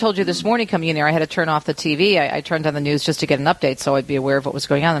 Right. I even told you this morning coming in here, I had to turn off the TV. I turned on the news just to get an update so I'd be aware of what was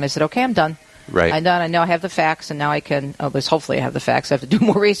going on. And I said, okay, I'm done. Right. I'm done. I know I have the facts, and now I can, at least hopefully I have the facts. I have to do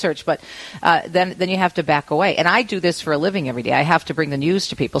more research. But then you have to back away. And I do this for a living every day. I have to bring the news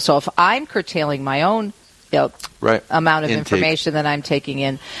to people. So if I'm curtailing my own amount of information that I'm taking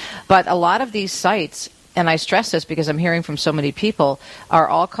in. But a lot of these sites, and I stress this because I'm hearing from so many people, are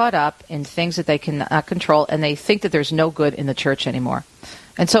all caught up in things that they cannot control, and they think that there's no good in the church anymore.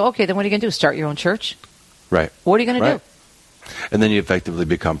 And so, okay, then what are you going to do? Start your own church? Right. What are you going to do? And then you effectively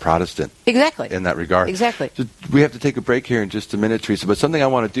become Protestant. Exactly. In that regard. Exactly. So we have to take a break here in just a minute, Teresa, but something I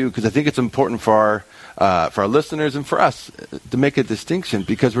want to do, because I think it's important for our listeners and for us to make a distinction,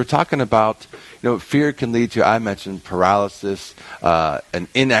 because we're talking about, fear can lead to, I mentioned, paralysis, an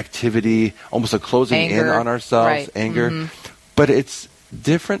inactivity, almost a closing in on ourselves, anger. Mm-hmm. But it's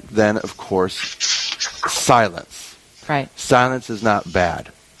different than, of course, silence. Right. Silence is not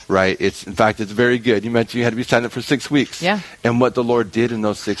bad. Right. In fact, it's very good. You mentioned you had to be silent for 6 weeks. Yeah. And what the Lord did in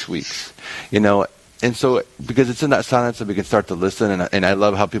those 6 weeks, and so because it's in that silence that we can start to listen. And I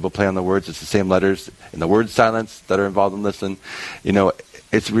love how people play on the words. It's the same letters in the word silence that are involved in listen.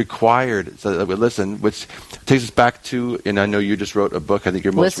 It's required so that we listen, which takes us back to, and I know you just wrote a book, I think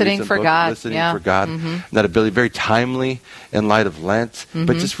your most Listening recent for book, God. Listening for God. Mm-hmm. That ability, very timely in light of Lent,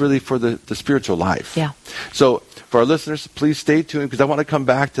 but just really for the spiritual life. Yeah. So for our listeners, please stay tuned, because I want to come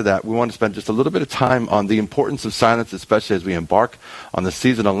back to that. We want to spend just a little bit of time on the importance of silence, especially as we embark on the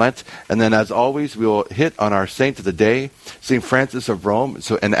season of Lent. And then, as always, we will hit on our saint of the day, St. Francis of Rome.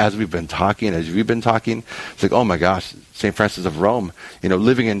 So, and as we've been talking, it's like, oh my gosh, St. Francis of Rome,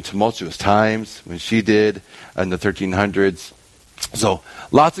 living in tumultuous times when she did in the 1300s. So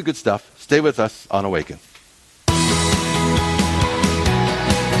lots of good stuff. Stay with us on Awaken.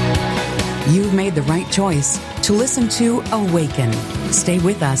 You've made the right choice to listen to Awaken. Stay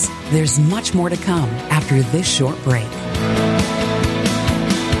with us. There's much more to come after this short break.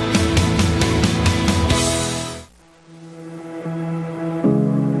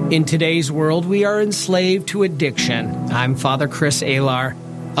 In today's world, we are enslaved to addiction. I'm Father Chris Alar.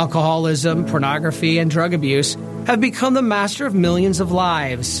 Alcoholism, pornography, and drug abuse have become the master of millions of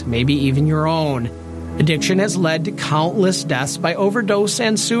lives, maybe even your own. Addiction has led to countless deaths by overdose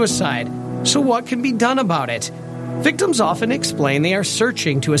and suicide. So what can be done about it? Victims often explain they are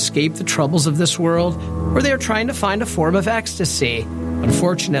searching to escape the troubles of this world, or they are trying to find a form of ecstasy.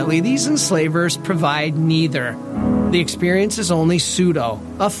 Unfortunately, these enslavers provide neither. The experience is only pseudo,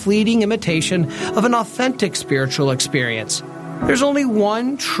 a fleeting imitation of an authentic spiritual experience. There's only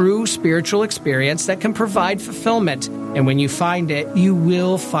one true spiritual experience that can provide fulfillment, and when you find it, you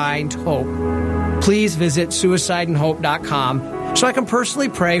will find hope. Please visit suicideandhope.com so I can personally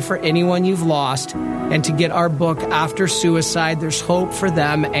pray for anyone you've lost, and to get our book, After Suicide, There's Hope for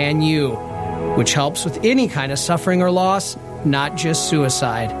Them and You, which helps with any kind of suffering or loss, not just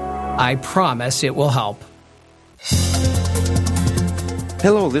suicide. I promise it will help.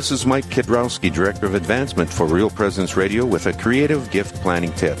 Hello, this is Mike Kidrowski, Director of Advancement for Real Presence Radio, with a creative gift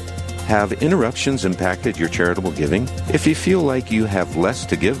planning tip. Have interruptions impacted your charitable giving? If you feel like you have less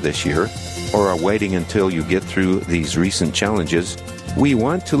to give this year, or are waiting until you get through these recent challenges, we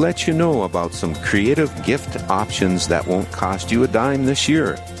want to let you know about some creative gift options that won't cost you a dime this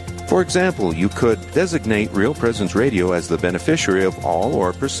year. For example, you could designate Real Presence Radio as the beneficiary of all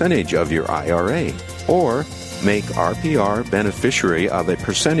or percentage of your IRA, or make RPR beneficiary of a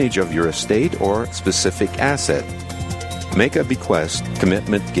percentage of your estate or specific asset. Make a bequest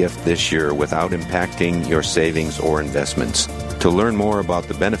commitment gift this year without impacting your savings or investments. To learn more about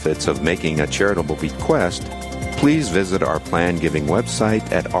the benefits of making a charitable bequest, please visit our plan giving website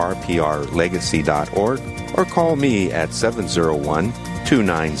at rprlegacy.org or call me at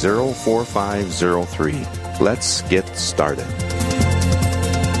 701-290-4503. Let's get started.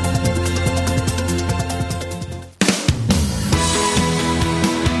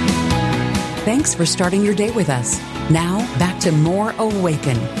 Thanks for starting your day with us. Now, back to more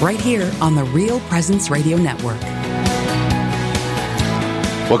Awaken, right here on the Real Presence Radio Network.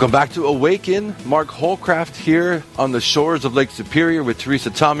 Welcome back to Awaken. Mark Holcraft here on the shores of Lake Superior with Teresa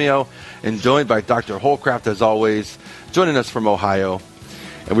Tomeo, and joined by Dr. Holcraft, as always, joining us from Ohio.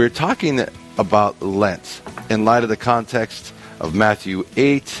 And we were talking about Lent in light of the context of Matthew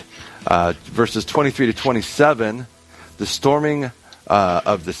 8, verses 23 to 27, the storming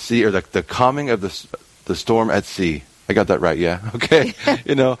of the sea, or the calming of the storm at sea. I got that right, yeah? Okay.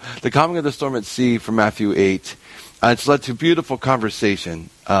 The calming of the storm at sea from Matthew 8. It's led to beautiful conversation.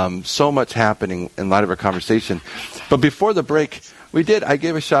 So much happening in light of our conversation. But before the break, I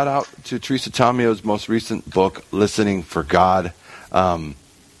gave a shout out to Teresa Tomeo's most recent book, Listening for God. In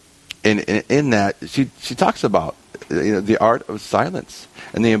that, she talks about the art of silence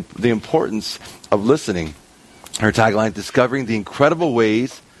and the importance of listening. Her tagline, discovering the incredible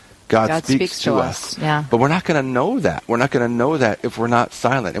ways God speaks to us. Yeah. But we're not going to know that. We're not going to know that if we're not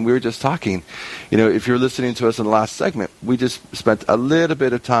silent. And we were just talking, if you're listening to us in the last segment, we just spent a little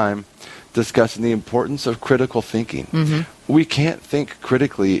bit of time discussing the importance of critical thinking. Mm-hmm. We can't think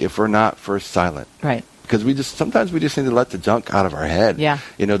critically if we're not first silent. Right. Because sometimes we just need to let the junk out of our head. Yeah.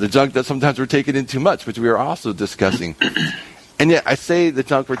 The junk that sometimes we're taking in too much, which we are also discussing. And yet, I say the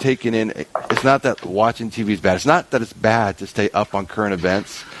junk we're taking in, it's not that watching TV is bad. It's not that it's bad to stay up on current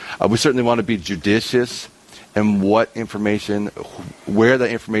events. We certainly want to be judicious in where that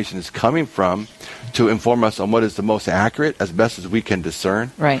information is coming from, to inform us on what is the most accurate as best as we can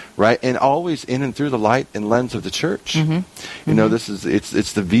discern. Right. And always in and through the light and lens of the church. Mm-hmm.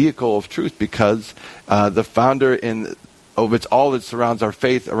 It's the vehicle of truth, because the founder of it's all that surrounds our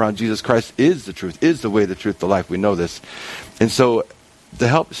faith around Jesus Christ is the truth, is the way, the truth, the life. We know this. And so to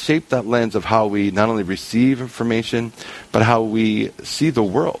help shape that lens of how we not only receive information, but how we see the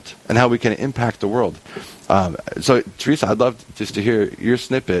world and how we can impact the world, So, Teresa, I'd love just to hear your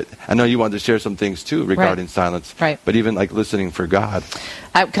snippet. I know you wanted to share some things, too, regarding silence. Right. But even like listening for God.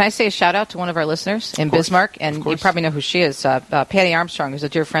 Can I say a shout out to one of our listeners in Bismarck? And you probably know who she is. Patty Armstrong, who's a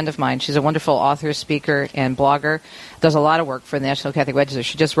dear friend of mine. She's a wonderful author, speaker, and blogger. Does a lot of work for the National Catholic Register.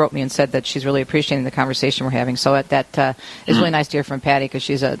 She just wrote me and said that she's really appreciating the conversation we're having. So that is really nice to hear from Patty, because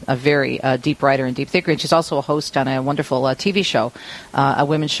she's a very deep writer and deep thinker. And she's also a host on a wonderful TV show, a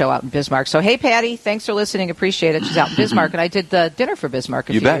women's show out in Bismarck. So, hey, Patty, thanks for listening. Appreciate it. She's out in Bismarck. And I did the dinner for Bismarck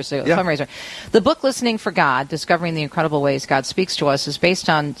a few years ago, fundraiser. The book, Listening for God, Discovering the Incredible Ways God Speaks to Us, is based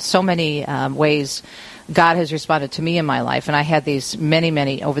on so many ways God has responded to me in my life. And I had these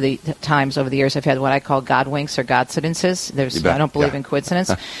many over the years, I've had what I call God winks or coincidences. I don't believe in coincidence.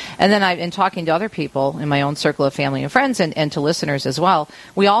 And then in talking to other people in my own circle of family and friends and to listeners as well,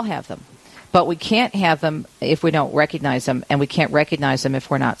 we all have them. But we can't have them if we don't recognize them, and we can't recognize them if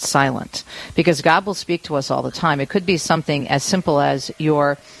we're not silent. Because God will speak to us all the time. It could be something as simple as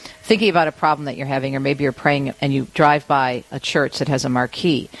you're thinking about a problem that you're having, or maybe you're praying and you drive by a church that has a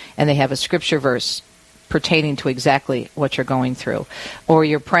marquee and they have a scripture verse pertaining to exactly what you're going through. Or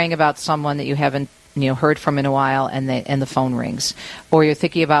you're praying about someone that you haven't heard from in a while, and the phone rings. Or you're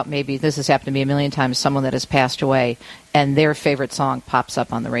thinking about, maybe this has happened to me a million times, someone that has passed away, and their favorite song pops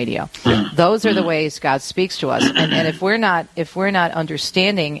up on the radio. Those are the ways God speaks to us. And if we're not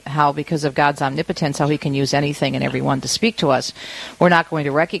understanding how, because of God's omnipotence, how He can use anything and everyone to speak to us, we're not going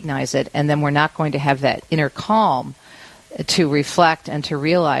to recognize it, and then we're not going to have that inner calm to reflect and to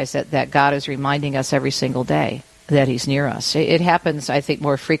realize that God is reminding us every single day that He's near us. It happens, I think,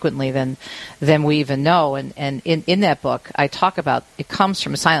 more frequently than we even know. And in that book, I talk about it comes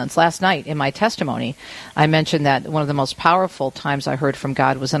from silence. Last night, in my testimony, I mentioned that one of the most powerful times I heard from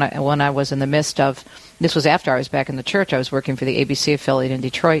God was when I was in the midst of, this was after I was back in the church. I was working for the ABC affiliate in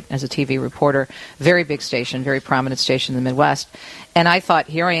Detroit as a TV reporter, very big station, very prominent station in the Midwest. And I thought,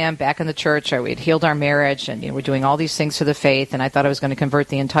 here I am back in the church. We had healed our marriage, and we're doing all these things for the faith. And I thought I was going to convert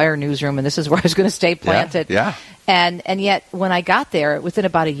the entire newsroom, and this is where I was going to stay planted. Yeah. And yet, when I got there, within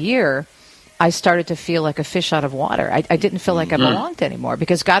about a year, I started to feel like a fish out of water. I didn't feel like I belonged anymore,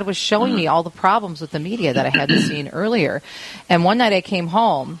 because God was showing me all the problems with the media that I hadn't seen earlier. And one night I came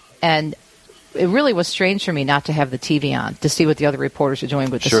home, and it really was strange for me not to have the TV on to see what the other reporters were doing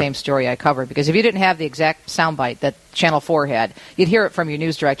with the same story I covered. Because if you didn't have the exact soundbite that Channel 4 had, you'd hear it from your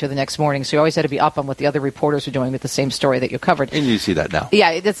news director the next morning. So you always had to be up on what the other reporters were doing with the same story that you covered. And you see that now.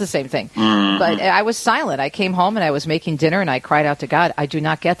 Yeah, that's the same thing. But I was silent. I came home and I was making dinner, and I cried out to God, I do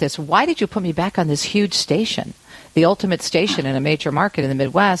not get this. Why did you put me back on this huge station, the ultimate station in a major market in the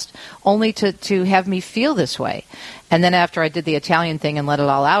Midwest, only to have me feel this way? And then after I did the Italian thing and let it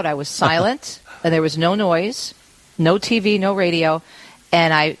all out, I was silent. And there was no noise, no TV, no radio,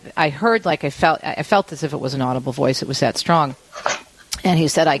 and I heard, like I felt as if it was an audible voice. It was that strong. And He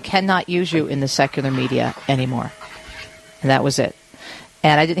said, I cannot use you in the secular media anymore. And that was it.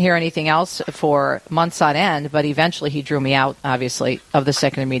 And I didn't hear anything else for months on end, but eventually He drew me out, obviously, of the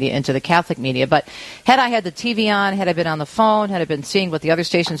secular media into the Catholic media. But had I had the TV on, had I been on the phone, had I been seeing what the other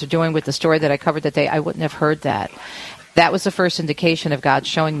stations are doing with the story that I covered that day, I wouldn't have heard that. That was the first indication of God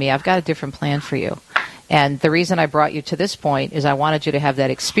showing me, I've got a different plan for you. And the reason I brought you to this point is I wanted you to have that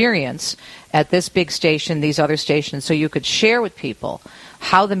experience at this big station, these other stations, so you could share with people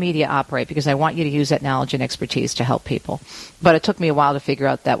how the media operate, because I want you to use that knowledge and expertise to help people. But it took me a while to figure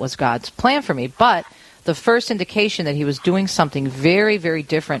out that was God's plan for me. But the first indication that He was doing something very, very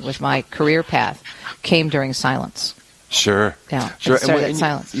different with my career path came during silence. Sure. Yeah. Sure. And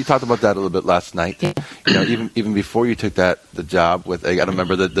silence. You talked about that a little bit last night. Yeah. Even before you took the job with, I got to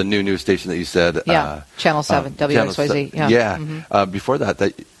remember the new news station that you said. Yeah. Channel 7, WXYZ. Yeah. Before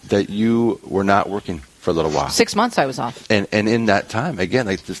that you were not working for a little while. 6 months I was off. And in that time, again,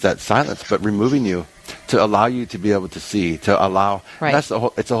 like just that silence, but removing you to allow you to be able to see, to allow. Right. It's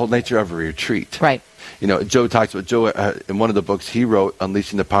the whole nature of a retreat. Right. Joe talks about, in one of the books he wrote,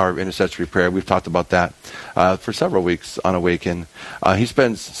 Unleashing the Power of Intercessory Prayer. We've talked about that for several weeks on Awaken. He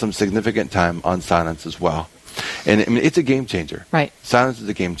spends some significant time on silence as well. And I mean, it's a game changer. Right. Silence is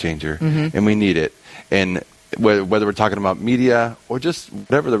a game changer, and we need it. And whether we're talking about media or just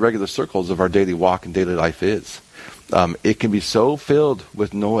whatever the regular circles of our daily walk and daily life is, it can be so filled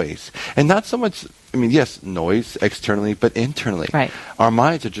with noise. And not so much, I mean, yes, noise externally, but internally. Right. Our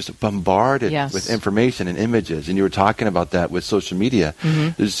minds are just bombarded with information and images. And you were talking about that with social media.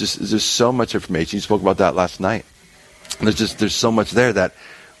 There's so much information. You spoke about that last night. There's so much there that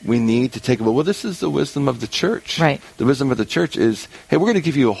we need to take. Well, this is the wisdom of the church. Right. The wisdom of the church is, hey, we're going to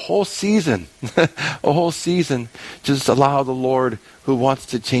give you a whole season, just allow the Lord who wants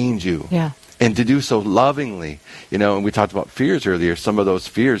to change you. Yeah. and to do so lovingly. And we talked about fears earlier, some of those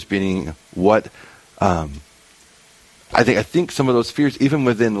fears being what I think some of those fears, even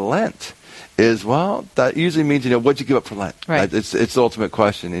within Lent, is, well, that usually means, what'd you give up for Lent? Right. It's the ultimate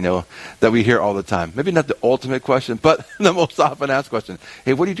question, that we hear all the time. Maybe not the ultimate question, but the most often asked question.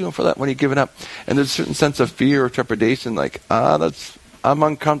 Hey, what are you doing for Lent? What are you giving up? And there's a certain sense of fear or trepidation, like, I'm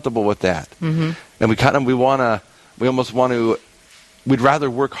uncomfortable with that. Mm-hmm. And we almost want to, we'd rather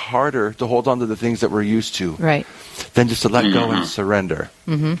work harder to hold on to the things that we're used to. Right. Than just to let go and surrender.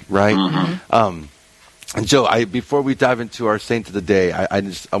 Mm-hmm. Right? Mm-hmm. And Joe, before we dive into our saint of the day,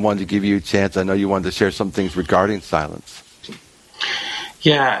 I wanted to give you a chance. I know you wanted to share some things regarding silence.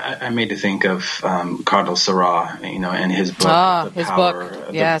 Yeah, I made to think of Cardinal Sarah, and his book,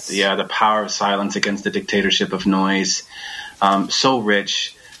 Yes. The Power of Silence Against the Dictatorship of Noise. So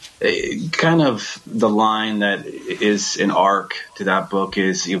rich. Kind of the line that is an arc to that book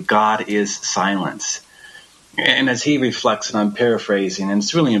is, God is silence. And as he reflects, and I'm paraphrasing, and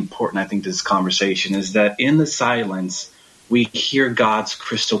it's really important, I think, to this conversation, is that in the silence, we hear God's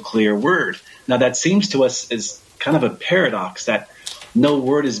crystal clear word. Now, that seems to us as kind of a paradox, that no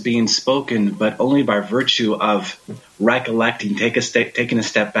word is being spoken, but only by virtue of recollecting, taking a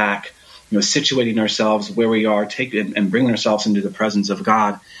step back, situating ourselves where we are, and bringing ourselves into the presence of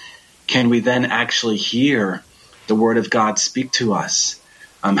God, can we then actually hear the word of God speak to us?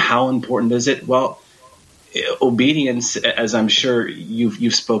 How important is it? Well, obedience, as I'm sure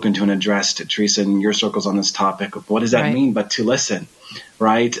you've spoken to and addressed, Teresa, in your circles on this topic. What does that mean but to listen,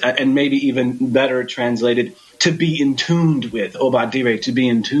 right? And maybe even better translated, to be in tuned with, obadire, to be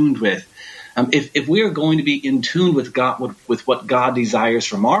in tuned with. If we are going to be in tune with God, with what God desires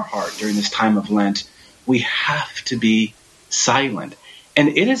from our heart during this time of Lent, we have to be silent. And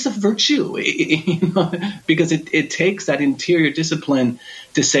it is a virtue, because it takes that interior discipline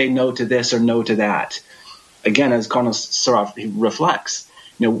to say no to this or no to that. Again, as Cardinal Sarah reflects,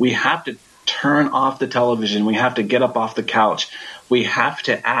 we have to turn off the television. We have to get up off the couch. We have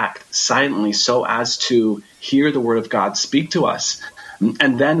to act silently so as to hear the word of God speak to us.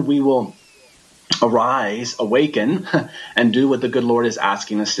 And then we will arise, awaken, and do what the good Lord is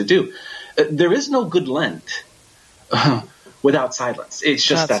asking us to do. There is no good Lent without silence. It's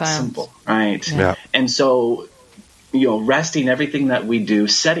just that simple, right? Yeah. And so, resting everything that we do,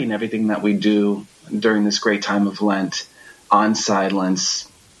 setting everything that we do during this great time of Lent on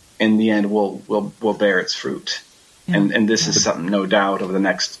silence, in the end will bear its fruit. Yeah. And this is something, no doubt, over the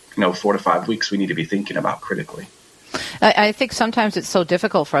next 4 to 5 weeks we need to be thinking about critically. I think sometimes it's so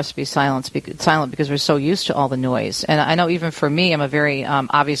difficult for us to be silent because we're so used to all the noise. And I know even for me, I'm a very,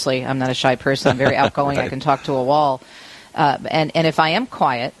 obviously I'm not a shy person, I'm very outgoing, right. I can talk to a wall. And if I am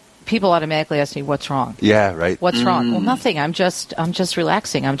quiet, people automatically ask me, "What's wrong?" Yeah, right. What's wrong? Well, nothing. I'm just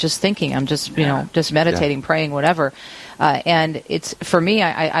relaxing. I'm just thinking. I'm just just meditating, praying, whatever. And it's for me.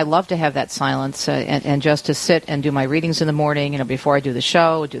 I love to have that silence and just to sit and do my readings in the morning. Before I do the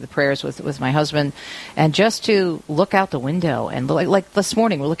show, do the prayers with my husband, and just to look out the window and like this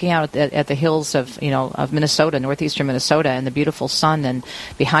morning, we're looking out at the hills of Minnesota, northeastern Minnesota, and the beautiful sun, and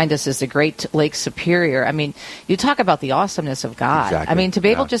behind us is the Great Lake Superior. I mean, you talk about the awesomeness of God. Exactly. I mean, to be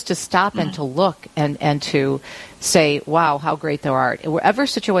able just to stop and to look and to say, wow, how great thou art. Whatever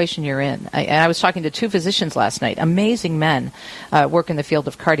situation you're in. I was talking to 2 physicians last night, amazing men, work in the field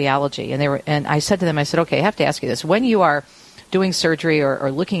of cardiology. And I said to them, okay, I have to ask you this. When you are doing surgery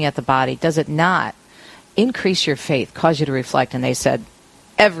or looking at the body, does it not increase your faith, cause you to reflect? And they said,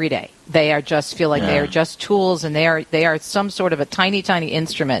 every day. They are just feel like they are just tools, and they are some sort of a tiny, tiny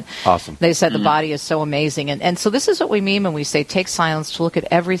instrument. Awesome. They said the body is so amazing. And so this is what we mean when we say take silence to look at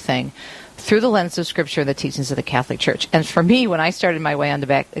everything through the lens of Scripture and the teachings of the Catholic Church. And for me, when I started my way on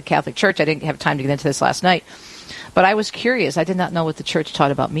the Catholic Church, I didn't have time to get into this last night, but I was curious. I did not know what the Church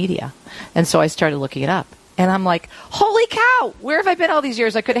taught about media. And so I started looking it up. And I'm like, holy cow, where have I been all these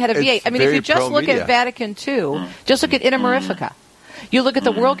years? I could have had a V8. I mean, if you just look at Vatican II, just look at Inter Mirifica. You look at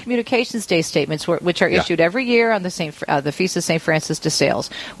the World Communications Day statements, which are issued every year on the Feast of St. Francis de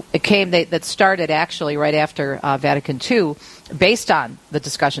Sales. That started actually right after Vatican II, based on the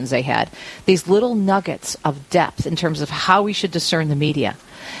discussions they had. These little nuggets of depth in terms of how we should discern the media.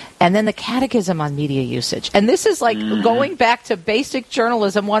 And then the Catechism on media usage. And this is like going back to basic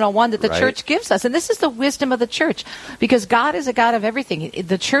journalism 101 that the Church gives us. And this is the wisdom of the Church, because God is a God of everything.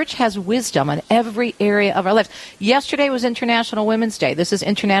 The Church has wisdom on every area of our lives. Yesterday was International Women's Day. This is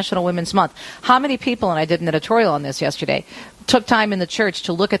International Women's Month. How many people, and I did an editorial on this yesterday, took time in the Church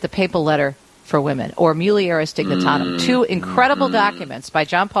to look at the papal letter for Women, or Mulieris Dignitatem, two incredible documents by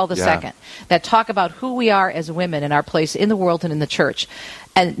John Paul II that talk about who we are as women and our place in the world and in the church.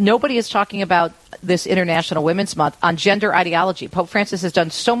 And nobody is talking about this International Women's Month on gender ideology. Pope Francis has done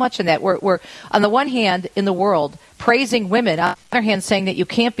so much in that. We're on the one hand, in the world, praising women, on the other hand, saying that you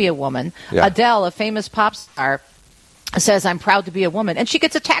can't be a woman. Yeah. Adele, a famous pop star, says, I'm proud to be a woman. And she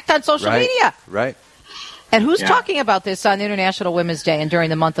gets attacked on social media. Right. And who's talking about this on International Women's Day and during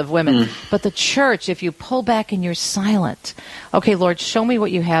the month of women? But the church, if you pull back and you're silent, okay, Lord, show me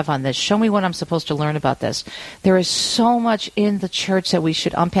what you have on this. Show me what I'm supposed to learn about this. There is so much in the church that we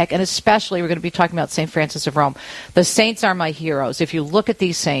should unpack, and especially we're going to be talking about St. Francis of Rome. The saints are my heroes. If you look at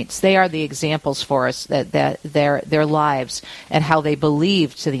these saints, they are the examples for us, that their lives and how they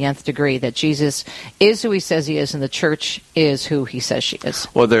believed to the nth degree that Jesus is who he says he is and the church is who he says she is.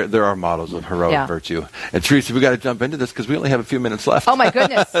 Well, there are models of heroic virtue. And Teresa, we got to jump into this because we only have a few minutes left. Oh, my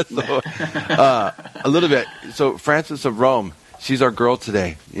goodness. So, a little bit. So Francis of Rome, she's our girl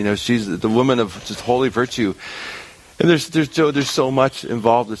today. You know, she's the woman of just holy virtue. And there's so much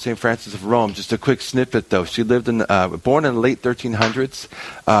involved with St. Francis of Rome. Just a quick snippet, though. She lived born in the late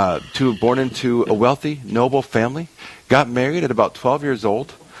 1300s, born into a wealthy, noble family, got married at about 12 years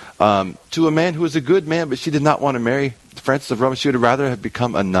old to a man who was a good man, but she did not want to marry Francis of Rome. She would rather have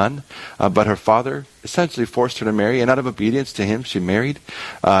become a nun, but her father essentially forced her to marry, and out of obedience to him, she married.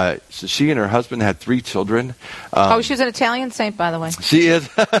 So she and her husband had 3 children. She's an Italian saint, by the way. She is.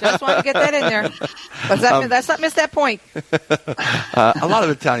 Just want to get that in there. Let's not miss that point. A lot of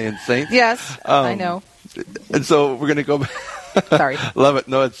Italian saints. Yes, I know. And so we're going to go back. Sorry. Love it.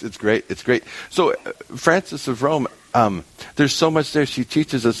 No, it's great. It's great. So Francis of Rome, there's so much there. She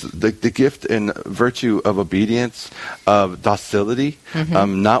teaches us the gift and virtue of obedience, of docility,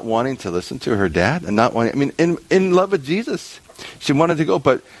 not wanting to listen to her dad, and not wanting. I mean, in love with Jesus, she wanted to go,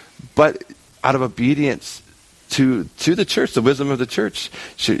 but out of obedience to the church, the wisdom of the church,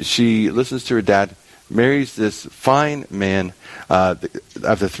 she listens to her dad, marries this fine man.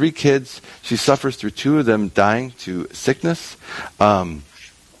 After 3 kids, she suffers through 2 of them dying to sickness.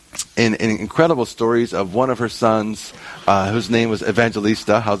 And incredible stories of one of her sons, whose name was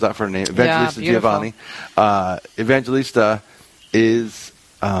Evangelista. How's that for a name? Evangelista Giovanni. Evangelista is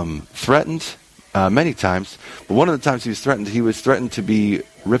threatened many times, but one of the times he was threatened to be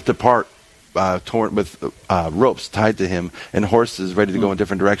ripped apart, torn with ropes tied to him, and horses ready to go in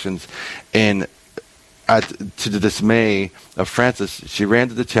different directions. And to the dismay of Francis, she ran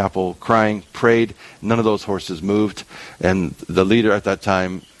to the chapel, crying, prayed. None of those horses moved, and the leader at that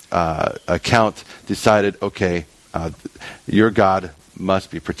time, Count, decided, okay, your God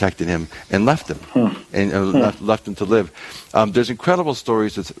must be protecting him, and left him, and left him to live. There's incredible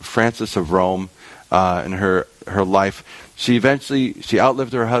stories with Francis of Rome in her life. She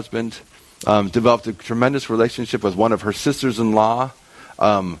outlived her husband, developed a tremendous relationship with one of her sisters-in-law,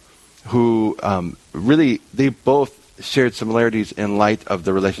 who really, they both shared similarities in light of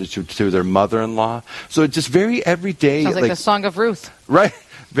the relationship to their mother-in-law. So it's just very everyday. Sounds like the Song of Ruth. Right.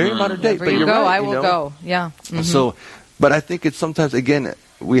 Very modern day. Wherever you go, I will go. Yeah. Mm-hmm. So, but I think it's sometimes, again,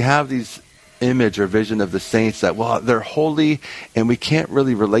 we have these image or vision of the saints that, well, they're holy and we can't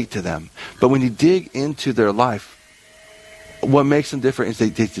really relate to them. But when you dig into their life, what makes them different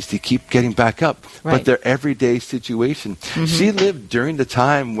is they keep getting back up. Right. But their everyday situation. Mm-hmm. She lived during the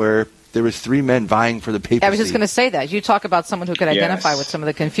time where there was 3 men vying for the papacy. I was just going to say that. You talk about someone who could identify with some of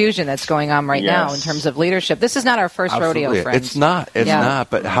the confusion that's going on right now in terms of leadership. This is not our first rodeo, friends. It's not. It's not.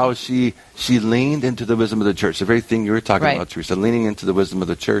 But how she leaned into the wisdom of the church. The very thing you were talking about, Teresa, leaning into the wisdom of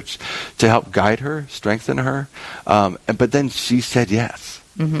the church to help guide her, strengthen her. But then she said yes.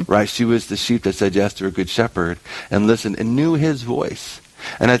 Mm-hmm. Right? She was the sheep that said yes to a good shepherd and listened and knew his voice.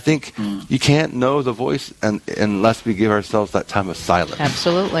 And I think you can't know the voice unless we give ourselves that time of silence.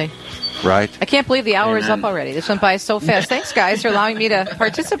 Absolutely. Right? I can't believe the hour is up already. This went by so fast. Thanks, guys, for allowing me to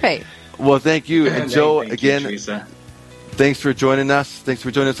participate. Well, thank you. And Joe, again, thanks for joining us. Thanks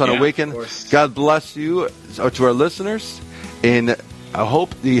for joining us on Awaken. God bless you to our listeners. And I hope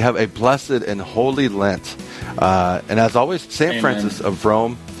that you have a blessed and holy Lent. And as always, St. Francis of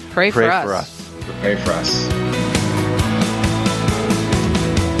Rome, pray for us. Pray for us.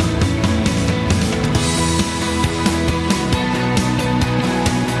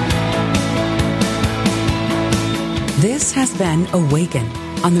 This has been Awaken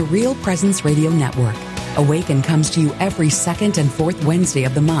on the Real Presence Radio Network. Awaken comes to you every second and fourth Wednesday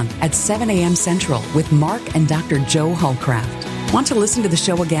of the month at 7 a.m. Central with Mark and Dr. Joe Holcraft. Want to listen to the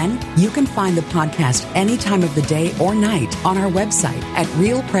show again? You can find the podcast any time of the day or night on our website at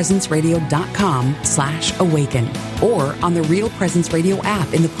realpresenceradio.com/awaken or on the Real Presence Radio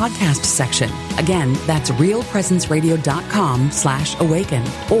app in the podcast section. Again, that's realpresenceradio.com/awaken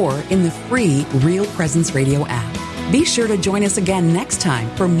or in the free Real Presence Radio app. Be sure to join us again next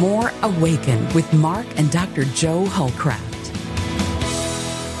time for more Awaken with Mark and Dr. Joe Hullcraft.